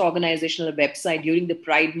 most organizational website during the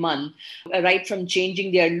Pride Month, right from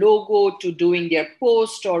changing their logo to doing their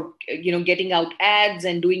post or, getting out ads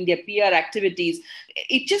and doing their PR activities.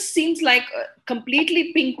 It just seems like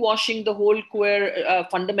completely pink washing the whole queer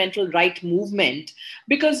fundamental right movement,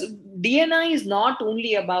 because D&I is not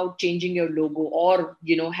only about changing your logo or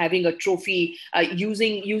having a trophy,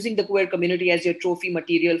 using the queer community as your trophy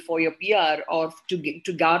material for your PR or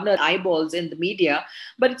to garner eyeballs in the media,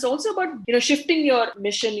 but it's also about shifting your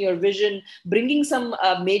mission, your vision, bringing some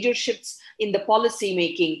major shifts in the policy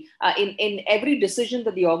making, in every decision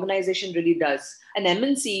that the organization really does. An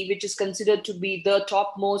MNC, which is considered to be the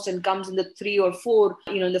topmost and comes in the 3 or 4,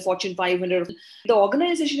 in the Fortune 500, the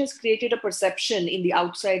organization has created a perception in the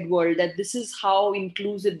outside world that this is how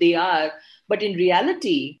inclusive they are. But in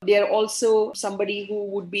reality, they are also somebody who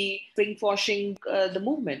would be pinkwashing the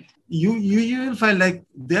movement. You will find like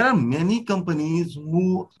there are many companies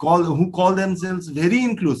who call themselves very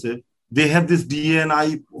inclusive. They have this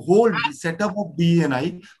D&I, whole setup of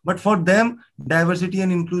D&I, but for them, diversity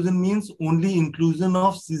and inclusion means only inclusion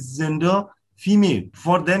of cisgender female.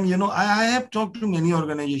 For them, I have talked to many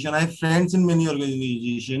organizations. I have friends in many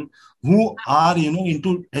organizations who are,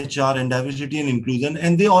 into HR and diversity and inclusion.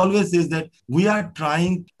 And they always say that we are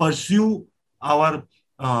trying to pursue our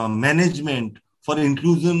management for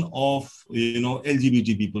inclusion of,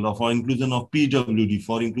 LGBT people, or for inclusion of PWD,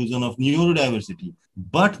 for inclusion of neurodiversity.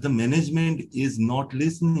 But the management is not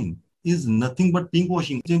listening, is nothing but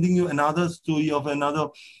pinkwashing. Changing you another story of another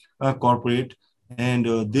corporate, and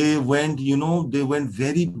they went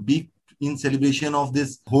very big in celebration of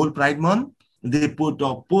this whole Pride Month. They put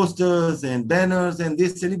up posters and banners, and they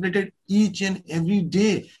celebrated each and every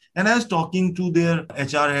day. And I was talking to their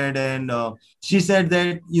HR head, and she said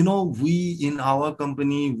that, we in our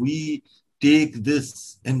company, we take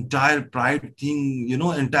this entire pride thing,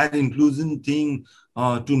 entire inclusion thing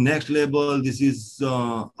to next level. This is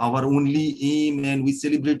our only aim, and we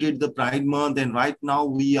celebrated the Pride Month. And right now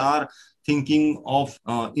we are thinking of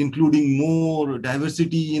including more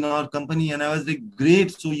diversity in our company. And I was like,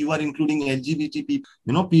 great. So you are including LGBT people,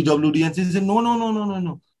 PWD. And she said,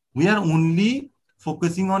 no. We are only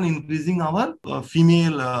focusing on increasing our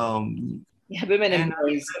female women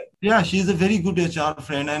employees. Yeah, she's a very good HR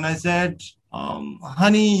friend. And I said,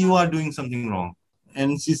 honey, you are doing something wrong.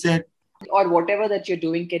 And she said, Or whatever that you're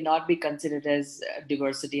doing cannot be considered as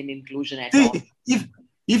diversity and inclusion at all. see,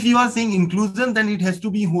 if you are saying inclusion, then it has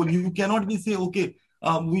to be whole. You cannot be say, okay,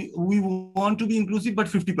 we want to be inclusive, but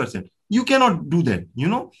 50%. You cannot do that.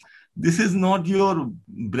 This is not your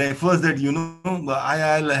breakfast that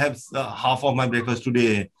I'll have half of my breakfast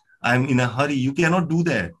today. I'm in a hurry. You cannot do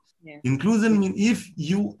that. Yeah. Inclusion means if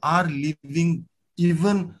you are living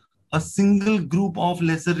even a single group of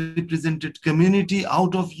lesser represented community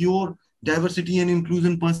out of your diversity and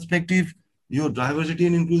inclusion perspective, your diversity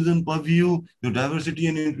and inclusion purview, your diversity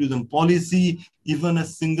and inclusion policy, even a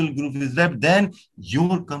single group is left, then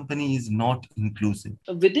your company is not inclusive.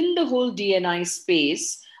 Within the whole DNI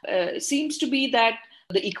space, seems to be that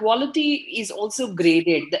the equality is also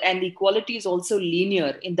graded, and the equality is also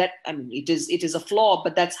linear. In that, I mean, it is a flaw,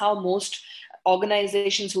 but that's how most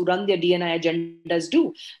organizations who run their DNI agendas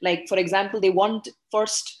do. Like, for example, they want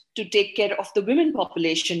first to take care of the women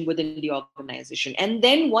population within the organization, and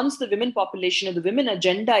then once the women population or the women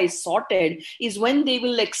agenda is sorted, is when they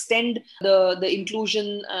will extend the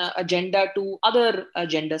inclusion agenda to other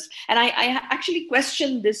agendas. And I actually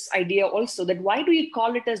question this idea also, that why do you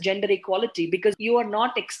call it as gender equality? Because you are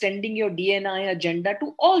not extending your DNI agenda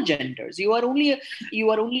to all genders. You are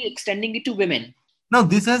only extending it to women. Now,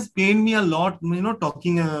 this has pained me a lot,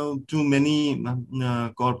 talking to many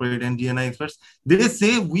corporate and DNI experts. They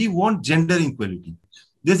say we want gender equality.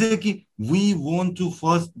 They say ki, we want to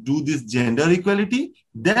first do this gender equality,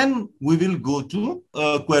 then we will go to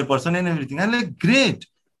queer person and everything. I'm like, great.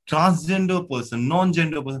 Transgender person,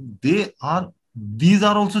 non-gender person, these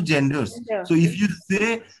are also genders. Yeah. So if you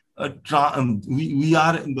say we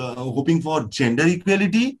are hoping for gender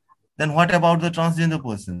equality, then what about the transgender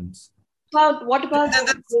persons? What about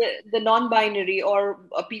the non-binary, or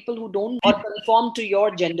people who don't or conform to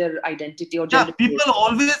your gender identity or Yeah, gender people creation?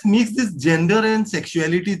 always mix this gender and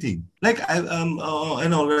sexuality thing. Like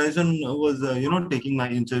an organization was taking my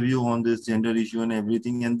interview on this gender issue and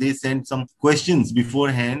everything, and they sent some questions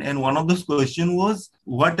beforehand. And one of those questions was,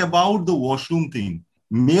 "What about the washroom thing?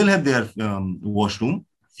 Male have their washroom,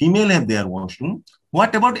 female have their washroom.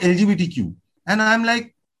 What about LGBTQ?" And I'm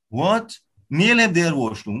like, "What? Male have their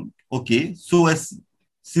washroom? Okay, so as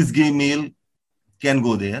cis gay male can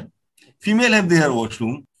go there. Female have their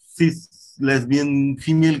washroom. Cis lesbian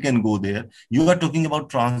female can go there. You are talking about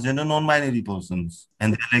transgender non-binary persons."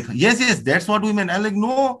 And they're like, yes, that's what we meant. I'm like,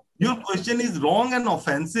 no, your question is wrong and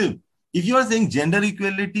offensive. If you are saying gender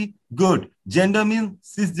equality, good. Gender means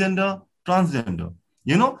cisgender, transgender.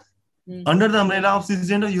 Under the umbrella of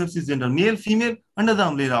cisgender, you have cisgender male, female. Under the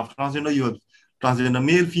umbrella of transgender, you have transgender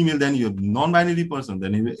male, female. Then you have non-binary person.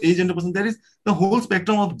 Then you have agender person. There is the whole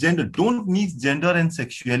spectrum of gender. Don't mix gender and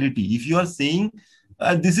sexuality. If you are saying,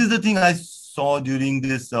 this is the thing I saw during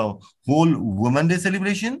this whole Women Day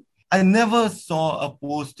celebration. I never saw a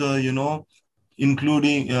poster,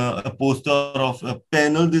 including a poster of a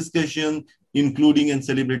panel discussion, including and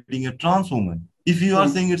celebrating a trans woman. If you are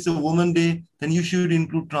saying it's a woman day, then you should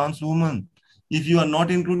include trans woman. If you are not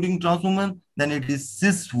including trans woman, then it is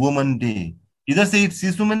cis woman day. Either say it's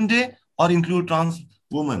cis woman day or include trans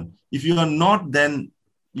woman. If you are not, then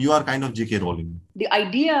you are kind of JK Rowling. The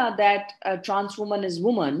idea that a trans woman is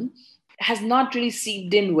woman has not really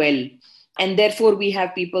seeped in well. And therefore, we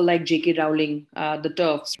have people like J.K. Rowling, the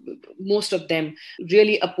TERFs, most of them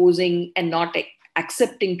really opposing and not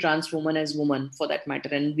accepting trans woman as woman, for that matter.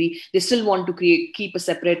 And they still want to keep a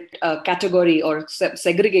separate category or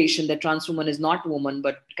segregation, that trans woman is not woman,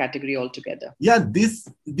 but category altogether. Yeah, this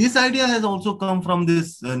idea has also come from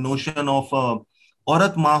this notion of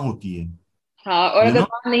औरत माँ होती है. हाँ, और अगर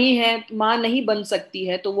माँ नहीं है, माँ नहीं बन सकती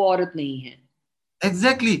है, तो वो औरत नहीं है.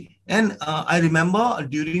 Exactly. And I remember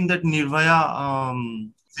during that Nirvaya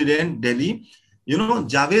incident, Delhi,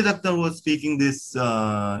 Javed Akhtar was speaking this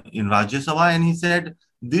in Rajya Sabha, and he said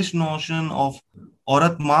this notion of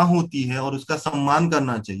औरत माँ होती है और उसका सम्मान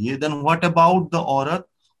करना चाहिए. Then what about the औरत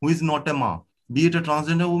who is not a माँ? Be it a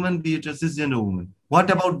transgender woman, be it a cisgender woman.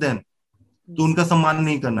 What about them? तो उनका सम्मान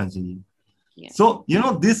नहीं करना चाहिए. Yeah. So,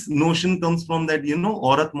 this notion comes from that,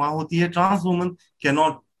 औरत माँ होती है, trans woman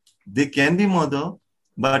they can be mother,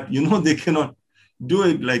 but, they cannot do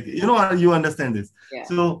it like, you understand this. Yeah.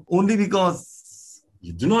 So only because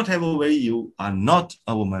you do not have a way, you are not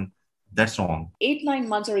a woman. That's wrong. 8-9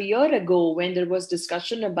 months or a year ago, when there was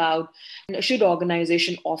discussion about should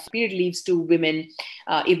organization offer paid leaves to women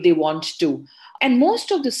if they want to. And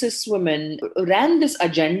most of the cis women ran this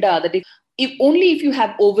agenda that if you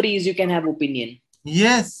have ovaries, you can have opinion.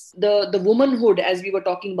 Yes. The womanhood, as we were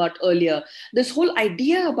talking about earlier, this whole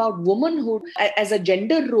idea about womanhood as a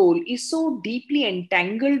gender role is so deeply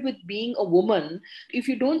entangled with being a woman. If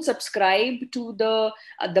you don't subscribe to the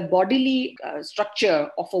bodily structure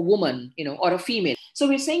of a woman, or a female, so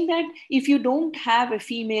we're saying that if you don't have a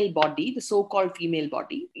female body, the so-called female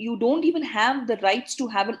body, you don't even have the rights to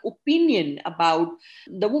have an opinion about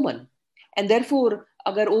the woman. And therefore,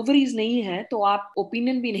 अगर ovaries नहीं है तो आप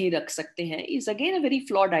opinion भी नहीं रख सकते हैं, is again a very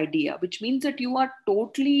flawed idea, which means that you are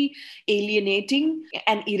totally alienating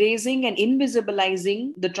and erasing and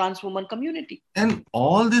invisibilizing the trans woman community. And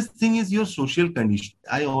all this thing is your social condition.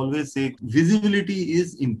 I always say visibility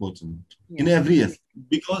is important in every aspect,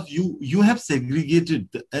 because you have segregated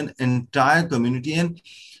an entire community. And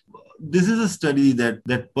this is a study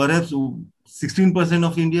that perhaps 16%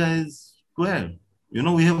 of India is queer.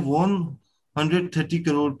 We have 130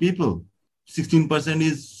 crore people. 16%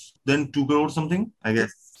 is then 2 crore something, I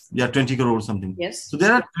guess. Yeah, 20 crore something. Yes. So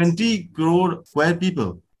there are 20 crore queer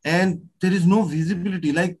people, and there is no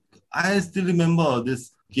visibility. Like, I still remember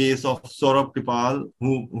this case of Saurabh Kripal,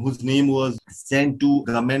 whose name was sent to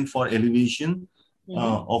government for elevation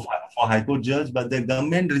for High Court judge, but the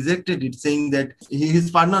government rejected it, saying that his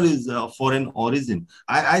partner is foreign origin.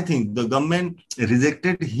 I think the government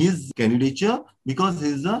rejected his candidature because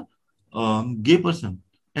he's a gay person.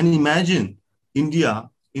 And imagine India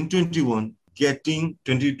in 2021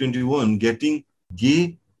 getting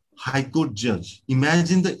gay High Court judge.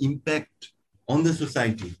 Imagine the impact on the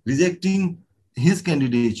society. Rejecting his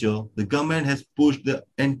candidature, the government has pushed the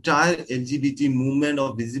entire LGBT movement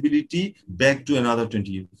of visibility back to another 20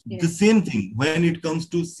 years. Yeah. The same thing when it comes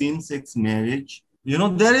to same-sex marriage.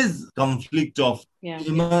 There is conflict of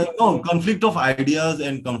conflict of ideas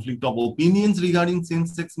and conflict of opinions regarding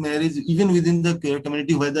same-sex marriage, even within the queer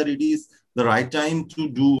community, whether it is the right time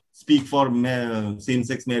to speak for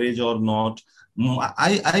same-sex marriage or not.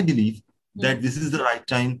 I believe that this is the right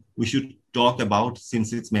time. We should talk about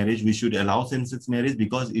same-sex marriage. We should allow same-sex marriage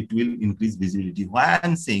because it will increase visibility. Why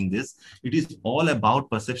I'm saying this? It is all about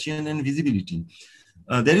perception and visibility.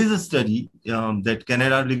 There is a study that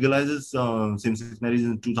Canada legalizes same-sex marriage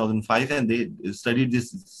in 2005, and they studied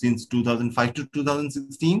this since 2005 to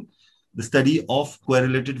 2016, the study of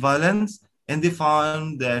queer-related violence, and they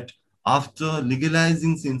found that after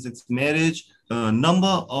legalizing same-sex marriage,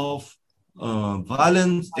 number of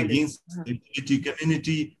violence against the LGBT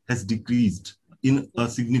community has decreased in a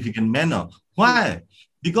significant manner. Why?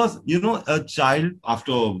 Because, a child,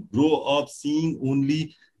 after grow up seeing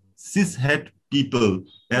only cishet people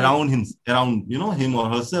around him, him or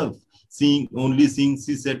herself, seeing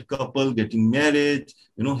cishet couple getting married,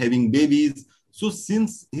 having babies. So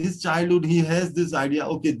since his childhood, he has this idea,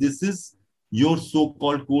 okay, this is your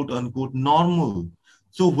so-called quote unquote normal.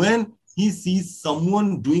 So when he sees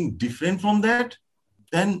someone doing different from that,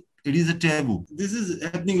 then it is a taboo. This is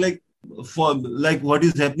happening like what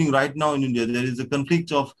is happening right now in India. There is a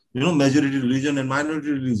conflict of, majority religion and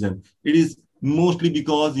minority religion. It is mostly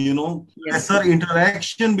because, lesser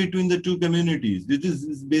interaction between the two communities. This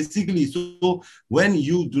is basically, so when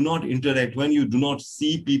you do not interact, when you do not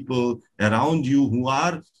see people around you who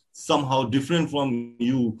are somehow different from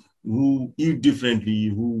you, who eat differently,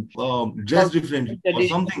 who dress differently or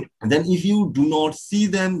something, and then if you do not see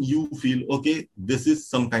them, you feel, okay, this is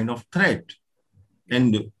some kind of threat.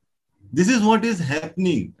 And this is what is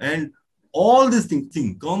happening. And all this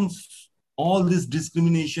thing comes, all this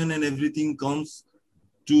discrimination and everything comes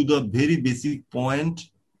to the very basic point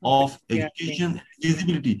of education and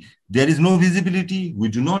visibility. There is no visibility. We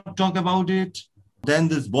do not talk about it. Then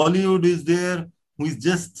this Bollywood is there, who is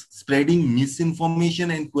just spreading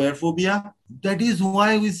misinformation and queerphobia. That is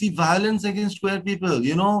why we see violence against queer people.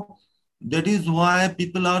 That is why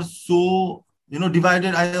people are so,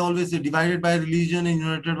 divided. I always say divided by religion and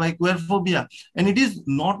united by queerphobia. And it is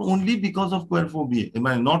not only because of queerphobia,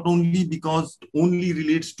 not only because only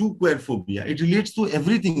relates to queerphobia. It relates to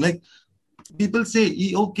everything. Like, people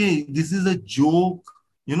say, okay, this is a joke.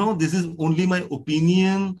 This is only my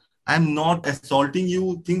opinion. I'm not assaulting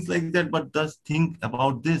you, things like that. But just think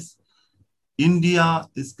about this. India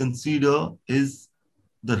is considered is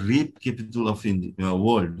the rape capital of the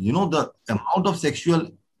world. The amount of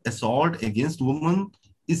sexual assault against women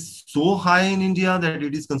is so high in India that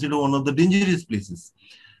it is considered one of the dangerous places.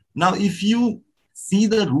 Now, if you see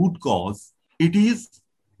the root cause, it is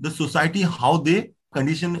the society, how they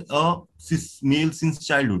condition a cis male since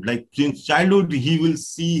childhood. Like, since childhood, he will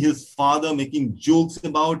see his father making jokes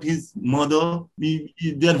about his mother. They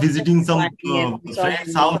are visiting some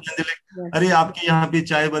friend's house and they're like, अरे आपके यहाँ पे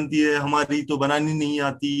चाय बनती है, हमारी तो बनानी नहीं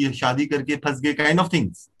आती, शादी करके फंस गए, kind of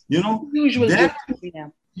things. Usual then jokes. Yeah.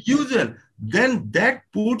 usual, then that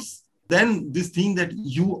puts then this thing that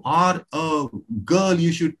you are a girl,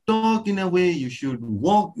 you should talk in a way, you should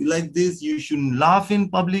walk like this, you shouldn't laugh in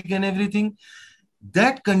public and everything.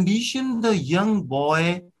 That condition the young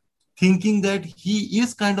boy thinking that he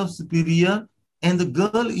is kind of superior and the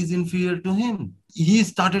girl is inferior to him. He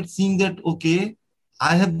started seeing that, okay,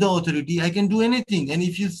 I have the authority, I can do anything. And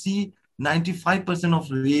if you see, 95%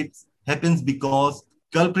 of rapes happens because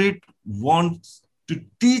culprit wants to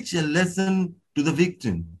teach a lesson to the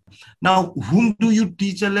victim. Now, whom do you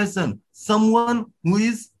teach a lesson? Someone who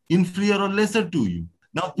is inferior or lesser to you.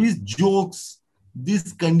 Now, these jokes,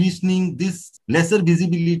 this conditioning, this lesser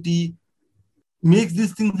visibility makes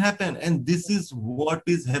these things happen. And this is what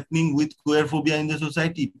is happening with queer phobia in the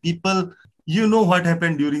society. People, what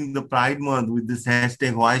happened during the Pride Month with this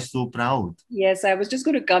hashtag, why so proud? Yes, I was just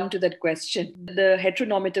going to come to that question. The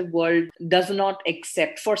heteronormative world does not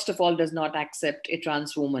accept, first of all, does not accept a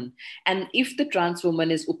trans woman. And if the trans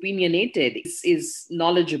woman is opinionated, is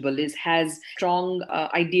knowledgeable, has strong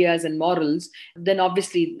ideas and morals, then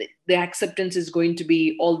obviously the acceptance is going to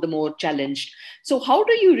be all the more challenged. So, how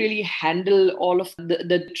do you really handle all of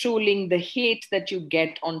the trolling, the hate that you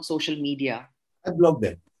get on social media? I blocked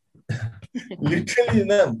them. Literally,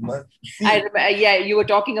 Yeah, you were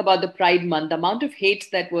talking about the Pride Month. The amount of hate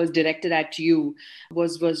that was directed at you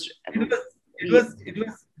was it was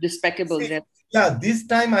despicable. see, yeah, this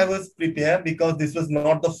time I was prepared because this was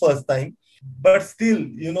not the first time. But still,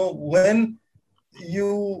 when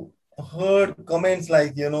you heard comments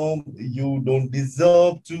like, you don't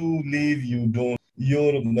deserve to live, you don't,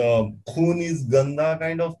 your khun is ganda,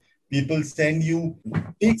 kind of people send you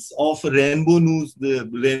pics of rainbow news, the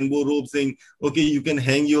rainbow robe, saying, okay, you can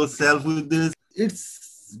hang yourself with this.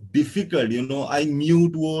 It's difficult, I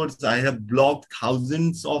mute words, I have blocked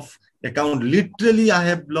thousands of accounts. Literally, I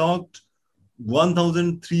have blocked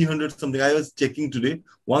 1,300 something. I was checking today,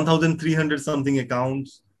 1,300 something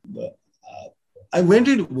accounts. I went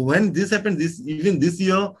in when this happened. Even this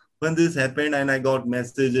year when this happened, and I got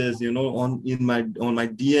messages, on my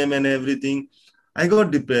DM and everything. I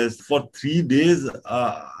got depressed for 3 days.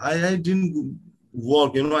 I didn't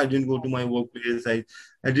work. I didn't go to my workplace. I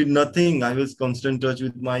did nothing. I was constant touch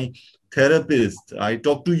with my therapist. I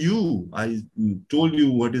talked to you. I told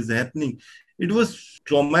you what is happening. It was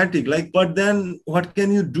traumatic. But then what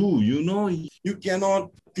can you do? You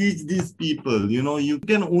cannot teach these people. You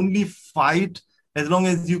can only fight as long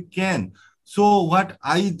as you can. So what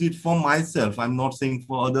I did for myself, I'm not saying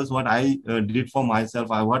for others, what I did for myself,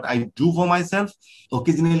 what I do for myself,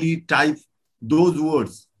 occasionally type those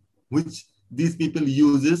words which these people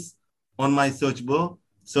uses on my search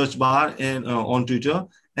bar and on Twitter.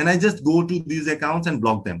 And I just go to these accounts and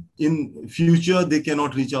block them. In future, they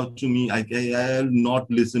cannot reach out to me. I'll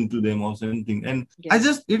not listen to them or something. And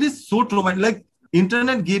it is so traumatic.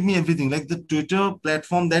 Internet gave me everything, like the Twitter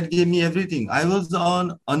platform that gave me everything. I was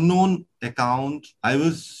on unknown account. I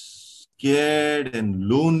was scared and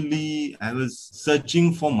lonely. I was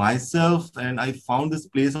searching for myself and I found this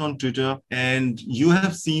place on Twitter. And you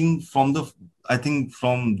have seen I think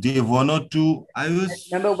from day 1 or 2, I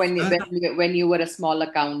remember when you were a small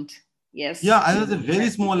account. Yes. Yeah, I was a very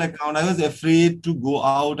small account. I was afraid to go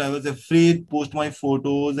out. I was afraid to post my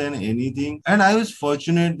photos and anything. And I was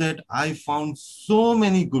fortunate that I found so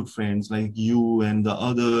many good friends like you and the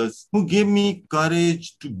others who gave me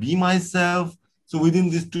courage to be myself. So within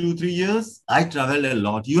these 2-3 years, I traveled a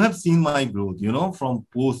lot. You have seen my growth, from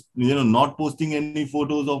not posting any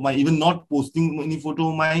photos of even not posting any photo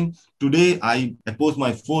of mine. Today, I post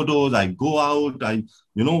my photos. I go out. I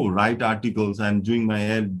write articles. I'm doing my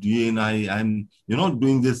hair, DNA. I'm,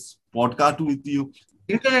 doing this podcast with you.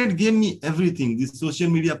 Internet gave me everything. This social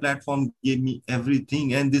media platform gave me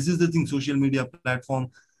everything. And this is the thing, social media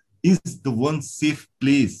platform is the one safe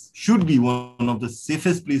place, should be one of the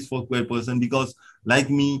safest place for queer person, because like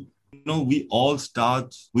me, we all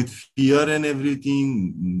start with fear and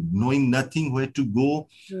everything, knowing nothing where to go.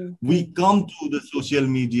 We come to the social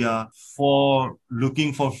media for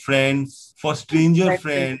looking for friends, for stranger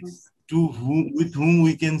friends, with whom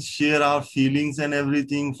we can share our feelings and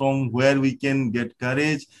everything, from where we can get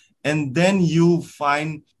courage. And then you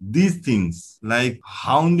find these things like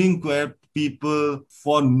hounding queer people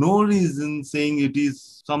for no reason, saying it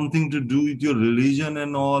is something to do with your religion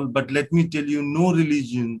and all. But let me tell you, no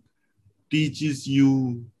religion teaches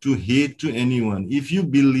you to hate to anyone. If you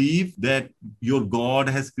believe that your God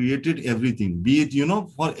has created everything, be it,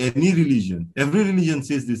 for any religion, every religion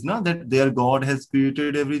says this now, that their God has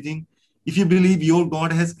created everything. If you believe your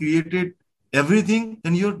God has created everything,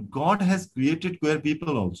 then your God has created queer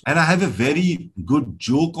people also. And I have a very good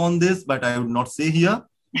joke on this, but I would not say here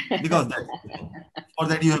because that, for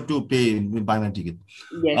that you have to buy my ticket.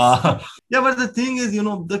 Yes. Uh, yeah, but the thing is,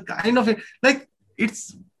 the kind of like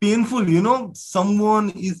it's painful, someone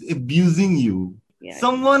is abusing you, Yeah.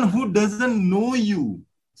 someone who doesn't know you,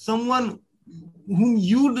 someone whom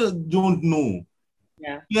you don't know.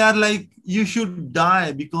 Yeah. You are like, you should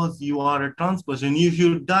die because you are a trans person, you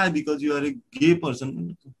should die because you are a gay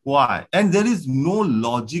person. Why? And there is no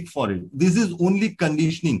logic for it. This is only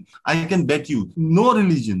conditioning. I can bet you no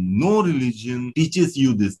religion teaches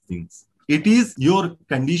you these things. It is your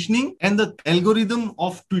conditioning and the algorithm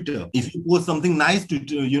of Twitter. If you post something nice to,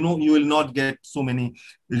 you will not get so many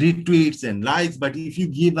retweets and likes. But if you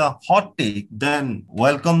give a hot take, then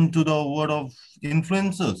welcome to the world of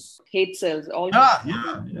influencers. Hate sells. All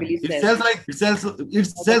Yeah. really It sells. sells like it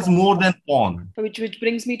sells more than porn. Which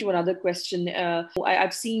brings me to another question.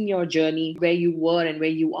 I've seen your journey, where you were and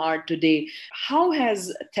where you are today. How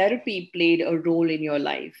has therapy played a role in your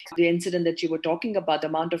life? The incident that you were talking about, the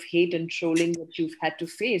amount of hate and trolling that you've had to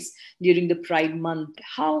face during the Pride Month.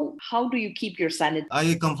 How do you keep your sanity?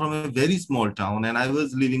 I come from a very small town, and I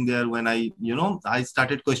was living there when I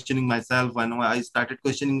started questioning myself. I started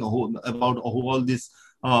questioning about all this,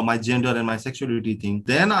 my gender and my sexuality thing.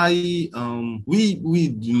 Then we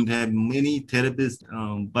didn't have many therapists,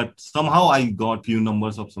 but somehow I got few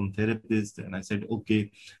numbers of some therapists, and I said,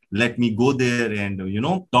 okay, let me go there and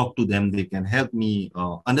talk to them. They can help me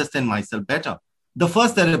understand myself better. The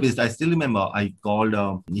first therapist, I still remember, I called.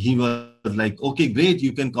 He was like, okay, great,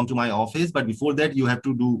 you can come to my office, but before that you have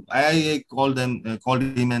to do. I called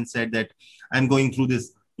him and said that I'm going through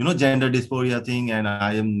this gender dysphoria thing, and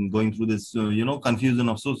I am going through this confusion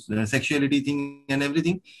of sexuality thing and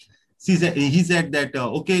everything. He said that,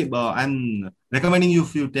 okay, I'm recommending you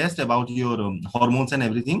few tests about your hormones and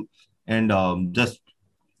everything, and just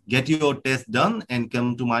get your test done and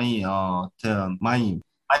come to my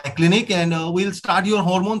clinic, and we'll start your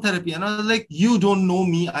hormone therapy. And I was like, you don't know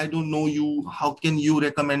me, I don't know you. How can you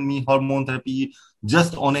recommend me hormone therapy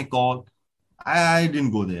just on a call? I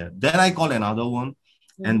didn't go there. Then I called another one,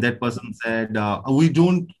 and Mhm. that person said, we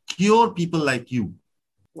don't cure people like you.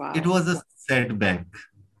 It Wow. was a setback.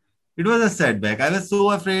 It was a setback. I was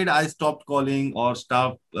so afraid. I stopped calling or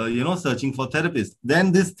stopped, searching for therapists.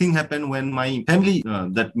 Then this thing happened when my family,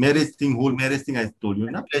 that whole marriage thing I told you,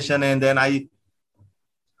 and then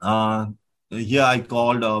uh, I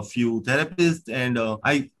called a few therapists, and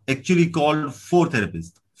I actually called four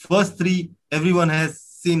therapists. First three, everyone has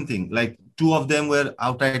same thing. Like two of them were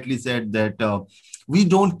outrightly said that we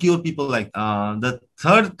don't cure people like. The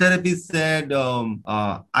third therapist said,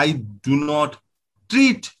 I do not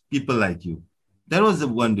treat people like you. There was the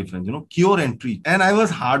one difference, cure and treat. And I was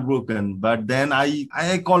heartbroken. But then I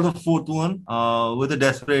called the fourth one with a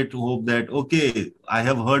desperate hope that, okay, I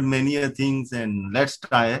have heard many things and let's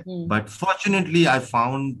try. Mm. But fortunately, I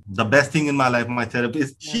found the best thing in my life, my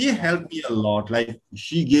therapist. She helped me a lot. Like,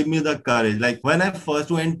 she gave me the courage. Like, when I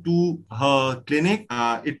first went to her clinic,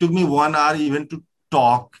 it took me 1 hour even to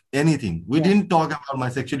talk anything. We Yeah. didn't talk about my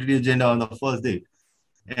sexuality agenda on the first day.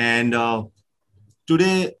 And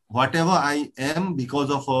today, whatever I am, because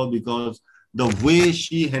of her, because the way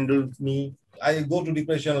she handles me, I go to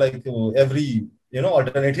depression like every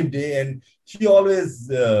alternative day, and she always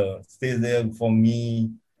stays there for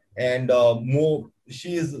me. And more,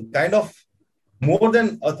 she is kind of more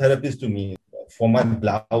than a therapist to me. For my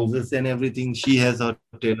blouses and everything, she has her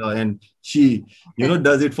tailor, and she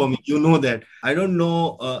does it for me. That. I don't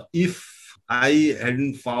know if I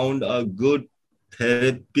hadn't found a good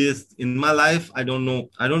therapist in my life. I don't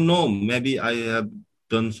know, maybe I have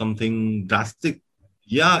done something drastic.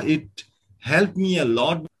 Yeah, it helped me a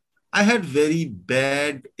lot. I had very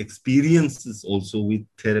bad experiences also with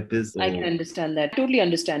therapists. I can So understand that. Totally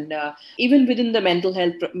understand. Even within the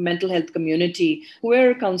mental health community,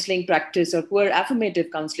 where counseling practice or where affirmative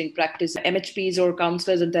counseling practice, MHPs or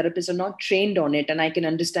counselors and therapists are not trained on it, and I can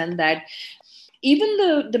understand that.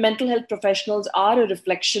 Even the mental health professionals are a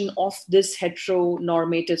reflection of this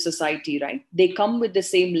heteronormative society, right? They come with the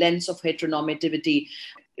same lens of heteronormativity,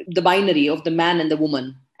 the binary of the man and the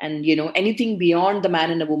woman. And anything beyond the man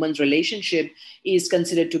and a woman's relationship is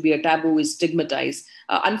considered to be a taboo, is stigmatized.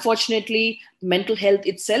 Unfortunately, mental health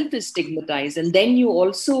itself is stigmatized, and then you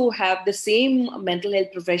also have the same mental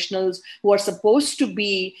health professionals who are supposed to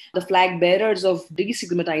be the flag bearers of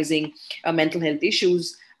destigmatizing mental health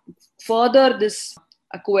issues further this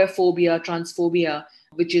queerphobia, transphobia,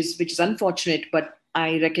 which is unfortunate, but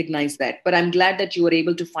I recognize that. But I'm glad that you were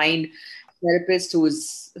able to find a therapist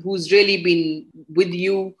who's really been with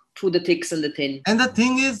you through the thicks and the thin. And the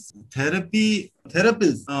thing is,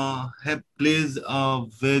 therapists plays a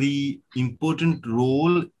very important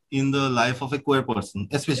role in the life of a queer person,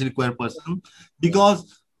 especially queer person,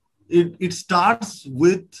 because it starts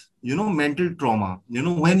with, mental trauma.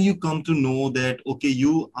 When you come to know that, okay,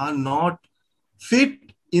 you are not fit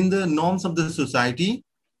in the norms of the society,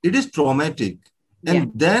 it is traumatic. Yeah.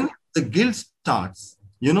 And then the guilt starts.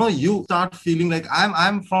 You start feeling like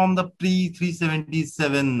I'm from the pre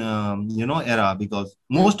 377 era, because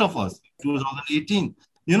most of us 2018,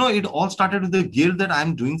 it all started with the guilt that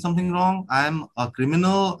I'm doing something wrong, I'm a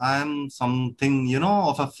criminal, I'm something,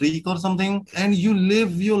 of a freak or something, and you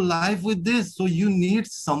live your life with this. So you need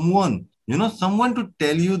someone, someone to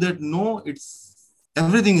tell you that no, it's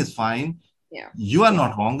everything is fine. Yeah. You are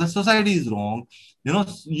not wrong, the society is wrong.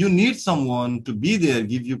 You need someone to be there,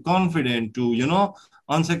 give you confidence to,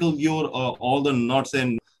 unsettle your all the knots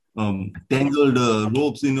and tangled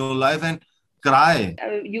ropes in your life, and cry.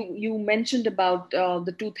 You mentioned about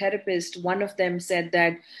the two therapists. One of them said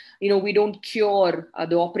that, we don't cure,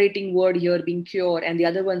 the operating word here being cure, and the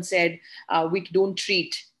other one said we don't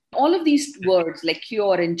treat. All of these words like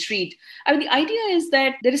cure and treat, I mean, the idea is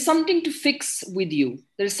that there is something to fix with you,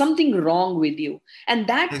 there is something wrong with you, and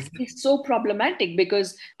that is so problematic,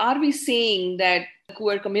 because are we saying that the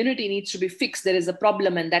queer community needs to be fixed, there is a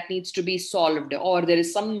problem and that needs to be solved, or there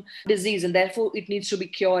is some disease and therefore it needs to be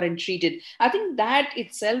cured and treated? I think that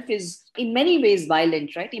itself is in many ways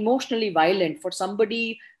violent, right? Emotionally violent for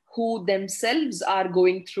somebody who themselves are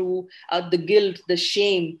going through the guilt, the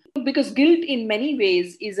shame. Because guilt, in many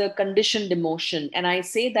ways, is a conditioned emotion. And I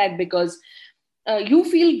say that because you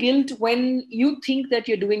feel guilt when you think that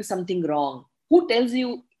you're doing something wrong. Who tells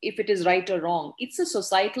you if it is right or wrong? It's a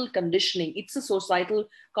societal conditioning, it's a societal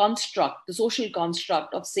construct, the social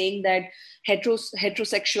construct of saying that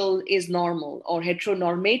heterosexual is normal or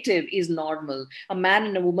heteronormative is normal. A man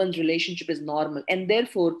and a woman's relationship is normal. And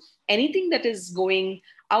therefore, anything that is going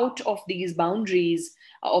out of these boundaries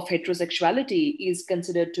of heterosexuality is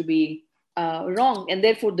considered to be wrong, and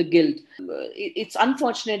therefore the guilt. It's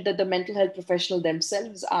unfortunate that the mental health professionals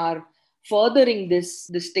themselves are furthering this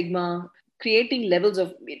stigma, creating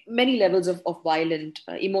many levels of violent,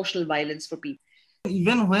 emotional violence for people.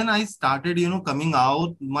 Even when I started, coming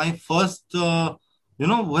out, my first,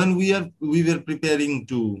 when we were preparing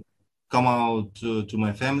to come out to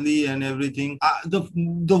my family and everything,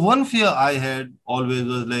 the one fear I had always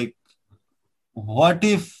was like, what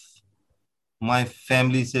if my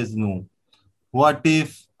family says no? What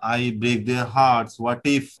if I break their hearts? What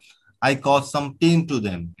if I cause some pain to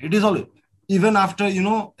them? It is all, even after,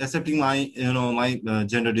 accepting my, my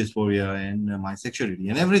gender dysphoria and my sexuality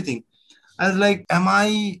and everything. I was like, am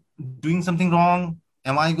I doing something wrong?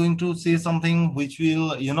 Am I going to say something which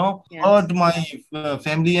will, hurt my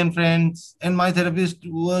family and friends? And my therapist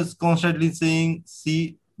was constantly saying,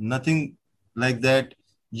 see, nothing like that.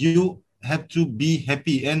 You have to be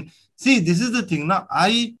happy. And see, this is the thing. Now,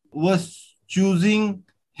 I was choosing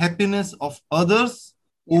happiness of others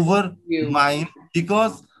over mine,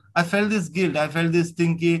 because I felt this guilt. I felt this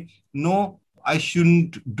thinking, no, I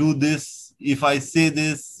shouldn't do this. If I say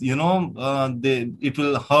this, it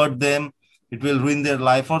will hurt them. It will ruin their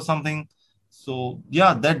life or something. So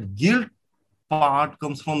yeah, that guilt part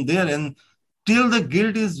comes from there. And till the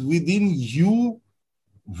guilt is within you,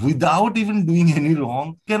 without even doing any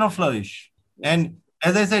wrong, cannot flourish. And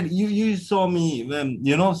as I said, you saw me when,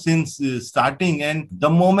 since starting, and the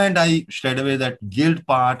moment I straight away that guilt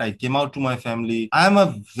part, I came out to my family. I'm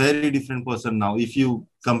a very different person now. If you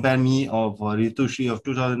compare me of Ritushree of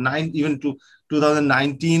 2009, even to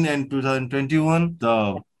 2019 and 2021,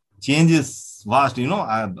 the change is vast.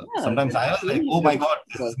 Sometimes I was like, oh my God,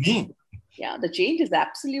 this is me. Yeah, the change is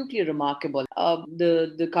absolutely remarkable.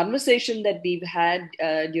 The conversation that we've had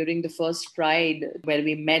during the first Pride, where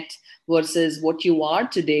we met, versus what you are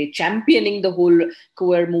today, championing the whole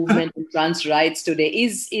queer movement and trans rights today,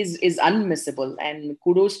 is unmissable. And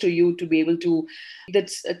kudos to you to be able to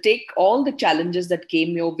take all the challenges that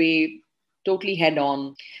came your way totally head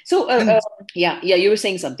on. So, yeah, you were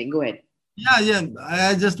saying something. Go ahead. Yeah.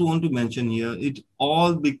 I just want to mention here, it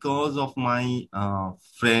all because of my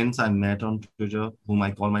friends I met on Twitter, whom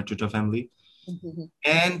I call my Twitter family,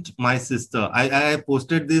 and my sister. I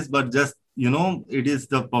posted this, but just, it is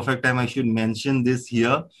the perfect time I should mention this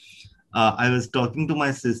here. I was talking to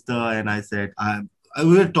my sister, and I said,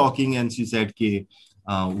 we were talking, and she said, okay,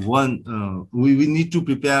 we need to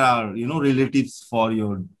prepare our, relatives for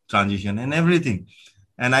your transition and everything.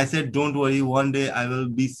 And I said, don't worry, one day I will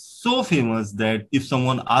be so famous that if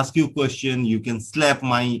someone asks you a question, you can slap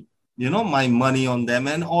my, my money on them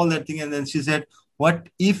and all that thing. And then she said, what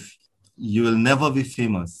if you will never be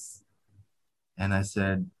famous? And I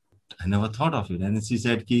said, I never thought of it. And she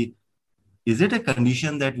said, Ki, is it a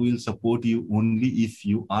condition that will support you only if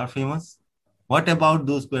you are famous? What about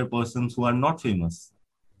those queer persons who are not famous?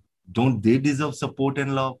 Don't they deserve support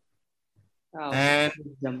and love? Wow, such And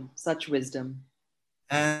wisdom, such wisdom.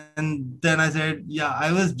 and then I said, yeah,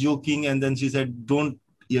 I was joking. And then she said, don't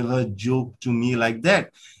ever joke to me like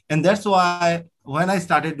that. And that's why when I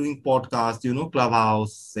started doing podcasts,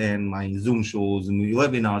 Clubhouse and my Zoom shows and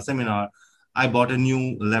webinar, seminar, I bought a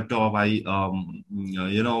new laptop. I,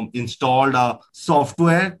 installed a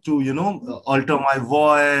software to, alter my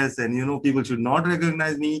voice, and, people should not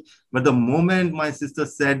recognize me. But the moment my sister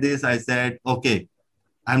said this, I said, okay,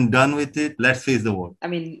 I'm done with it. Let's face the world. I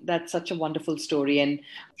mean, that's such a wonderful story. And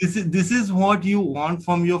This is what you want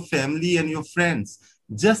from your family and your friends.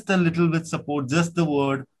 Just a little bit support, just the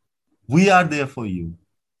word, we are there for you.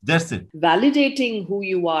 That's it. validating who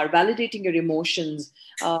you are, validating your emotions,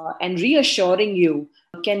 and reassuring you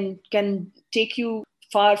can take you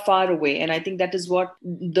far, far away. And I think that is what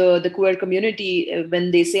the queer community,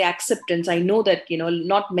 when they say acceptance, I know that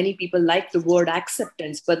not many people like the word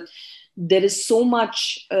acceptance, but there is so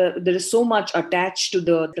much attached to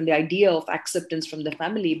the idea of acceptance from the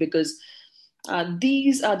family, because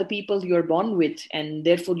these are the people you're born with, and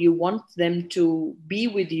therefore you want them to be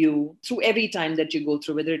with you through every time that you go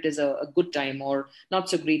through, whether it is a good time or not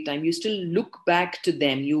so great time. You still look back to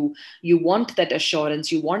them. You want that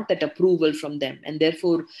assurance, you want that approval from them, and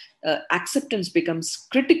therefore acceptance becomes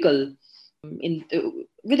critical in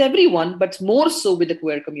with everyone, but more so with the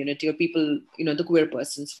queer community or people, the queer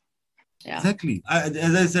persons. Yeah. Exactly.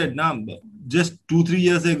 As I said, now just 2-3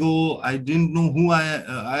 years ago, I didn't know who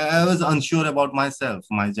I was unsure about myself,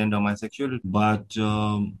 my gender, my sexuality. But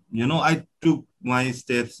I took my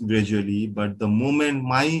steps gradually. But the moment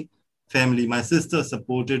my family, my sister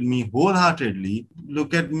supported me wholeheartedly,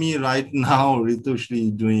 look at me right now,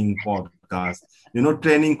 Ritushree, doing podcast,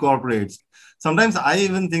 training corporates. Sometimes I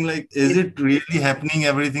even think like, is it really happening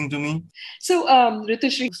everything to me? So,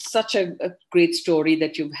 Ritushree, such a great story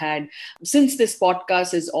that you've had. Since this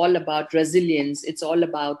podcast is all about resilience, it's all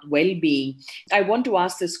about well-being. I want to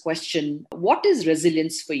ask this question: what is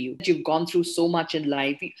resilience for you? You've gone through so much in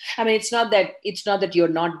life. I mean, it's not that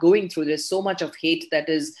you're not going through. There's so much of hate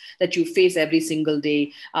that you face every single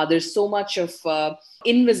day. There's so much of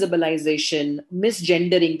invisibilization,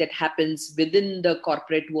 misgendering that happens within the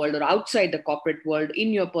corporate world or outside the corporate world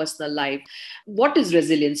in your personal life. What is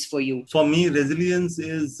resilience for you? For me, resilience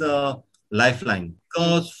is a lifeline.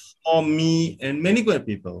 Because for me and many queer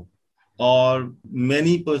people or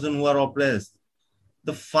many person who are oppressed,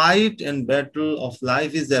 the fight and battle of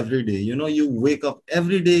life is every day. You wake up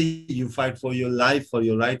every day, you fight for your life, for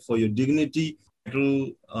your right, for your dignity. Battle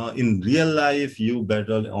in real life, you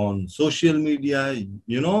battle on social media.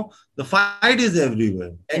 The fight is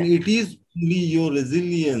everywhere. And Yeah. it is only your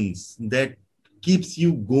resilience that keeps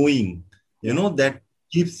you going, Yeah. that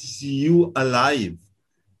keeps you alive.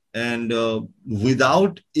 And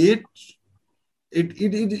without it,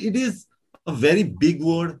 it is a very big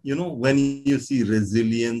word, when you see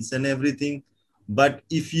resilience and everything. But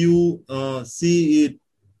if you see it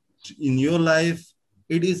in your life,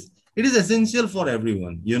 it is essential for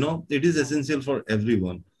everyone. It is essential for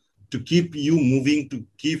everyone to keep you moving, to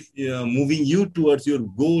keep moving you towards your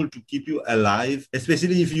goal, to keep you alive.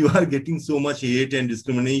 Especially if you are getting so much hate and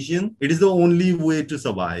discrimination, it is the only way to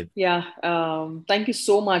survive. Yeah, thank you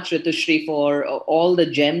so much, Ritushree, for all the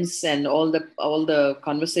gems and all the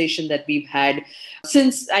conversation that we've had.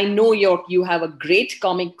 Since I know you have a great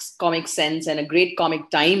comic sense and a great comic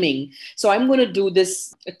timing, so I'm going to do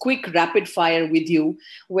this a quick rapid fire with you,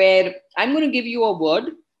 where I'm going to give you a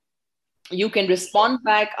word. You can respond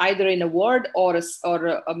back either in a word or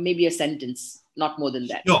maybe a sentence, not more than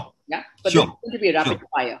that. Sure. Yeah, but this is Sure. going to be a rapid Sure.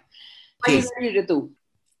 fire. Are you Okay. ready, Ritu?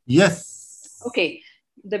 Yes. Okay,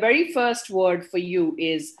 the very first word for you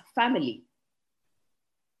is family.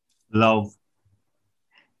 Love.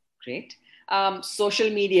 Great. Social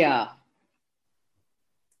media.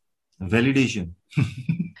 Validation.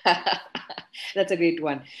 That's a great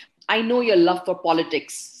one. I know your love for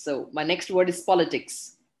politics. So my next word is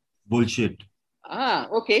politics. Bullshit.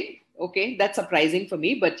 Okay. Okay. That's surprising for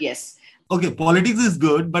me, but yes. Okay, politics is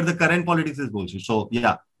good, but the current politics is bullshit. So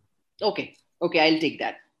yeah, Okay. Okay. I'll take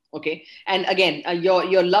that. Okay. And again,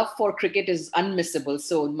 your love for cricket is unmissable.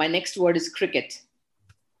 So my next word is cricket.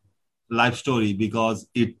 life story, because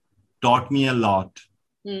it taught me a lot.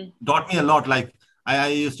 Hmm. Taught me a lot. Like I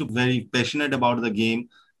used to be very passionate about the game.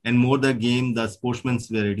 and more the game, the sportsman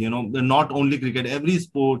spirit, not only cricket, every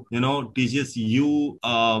sport, teaches you,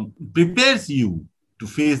 prepares you to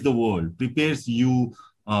face the world, prepares you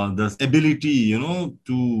the ability,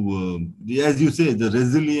 to, as you say, the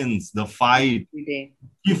resilience, the fight,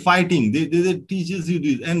 keep fighting. They teaches you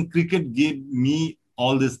this. And cricket gave me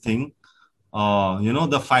all this thing,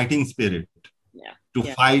 the fighting spirit, to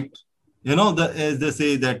fight, as they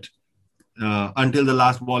say that, until the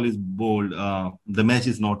last ball is bowled, the match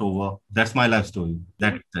is not over. That's my life story.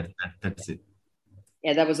 That's it.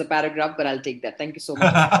 Yeah, that was a paragraph, but I'll take that. Thank you so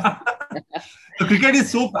much. So cricket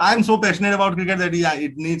is I'm so passionate about cricket that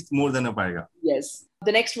it needs more than a paragraph. Yes.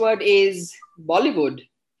 The next word is Bollywood.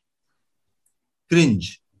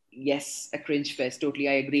 Cringe. Yes, a cringe fest. Totally,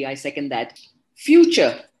 I agree. I second that.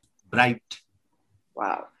 Future. Bright.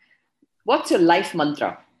 Wow. What's your life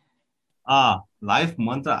mantra? Life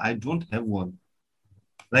mantra. I don't have one.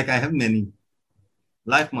 Like I have many.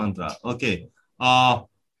 Life mantra. Okay.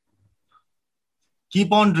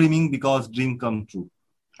 Keep on dreaming because dream come true.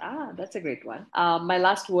 That's a great one. My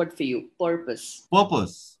last word for you, purpose.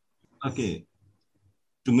 Purpose. Okay.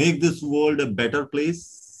 To make this world a better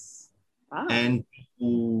place and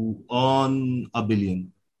to earn $1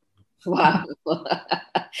 billion. Wow.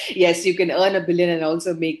 Yes, you can earn $1 billion and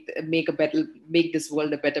also make this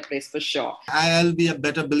world a better place for sure. I'll be a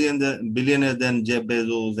better billionaire than Jeff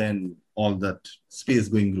Bezos and all that space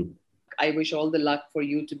going group. I wish all the luck for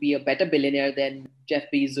you to be a better billionaire than Jeff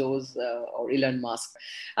Bezos or Elon Musk.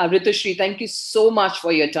 Ritushree, thank you so much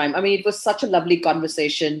for your time. I mean, it was such a lovely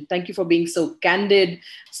conversation. Thank you for being so candid.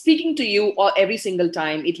 Speaking to you every single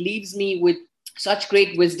time, it leaves me with such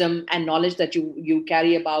great wisdom and knowledge that you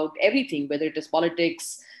carry about everything, whether it is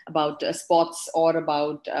politics, about sports, or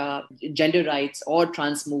about gender rights or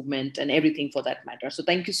trans movement and everything for that matter. So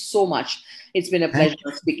thank you so much. It's been a pleasure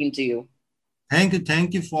speaking to you.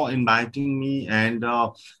 Thank you for inviting me. And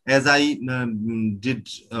as I did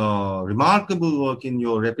remarkable work in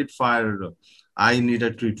your rapid fire, I need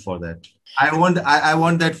a treat for that. I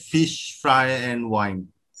want that fish fry and wine.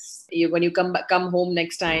 When you come home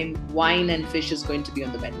next time, wine and fish is going to be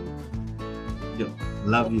on the menu. Yeah,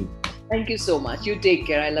 love you. Thank you so much. You take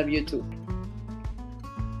care. I love you too.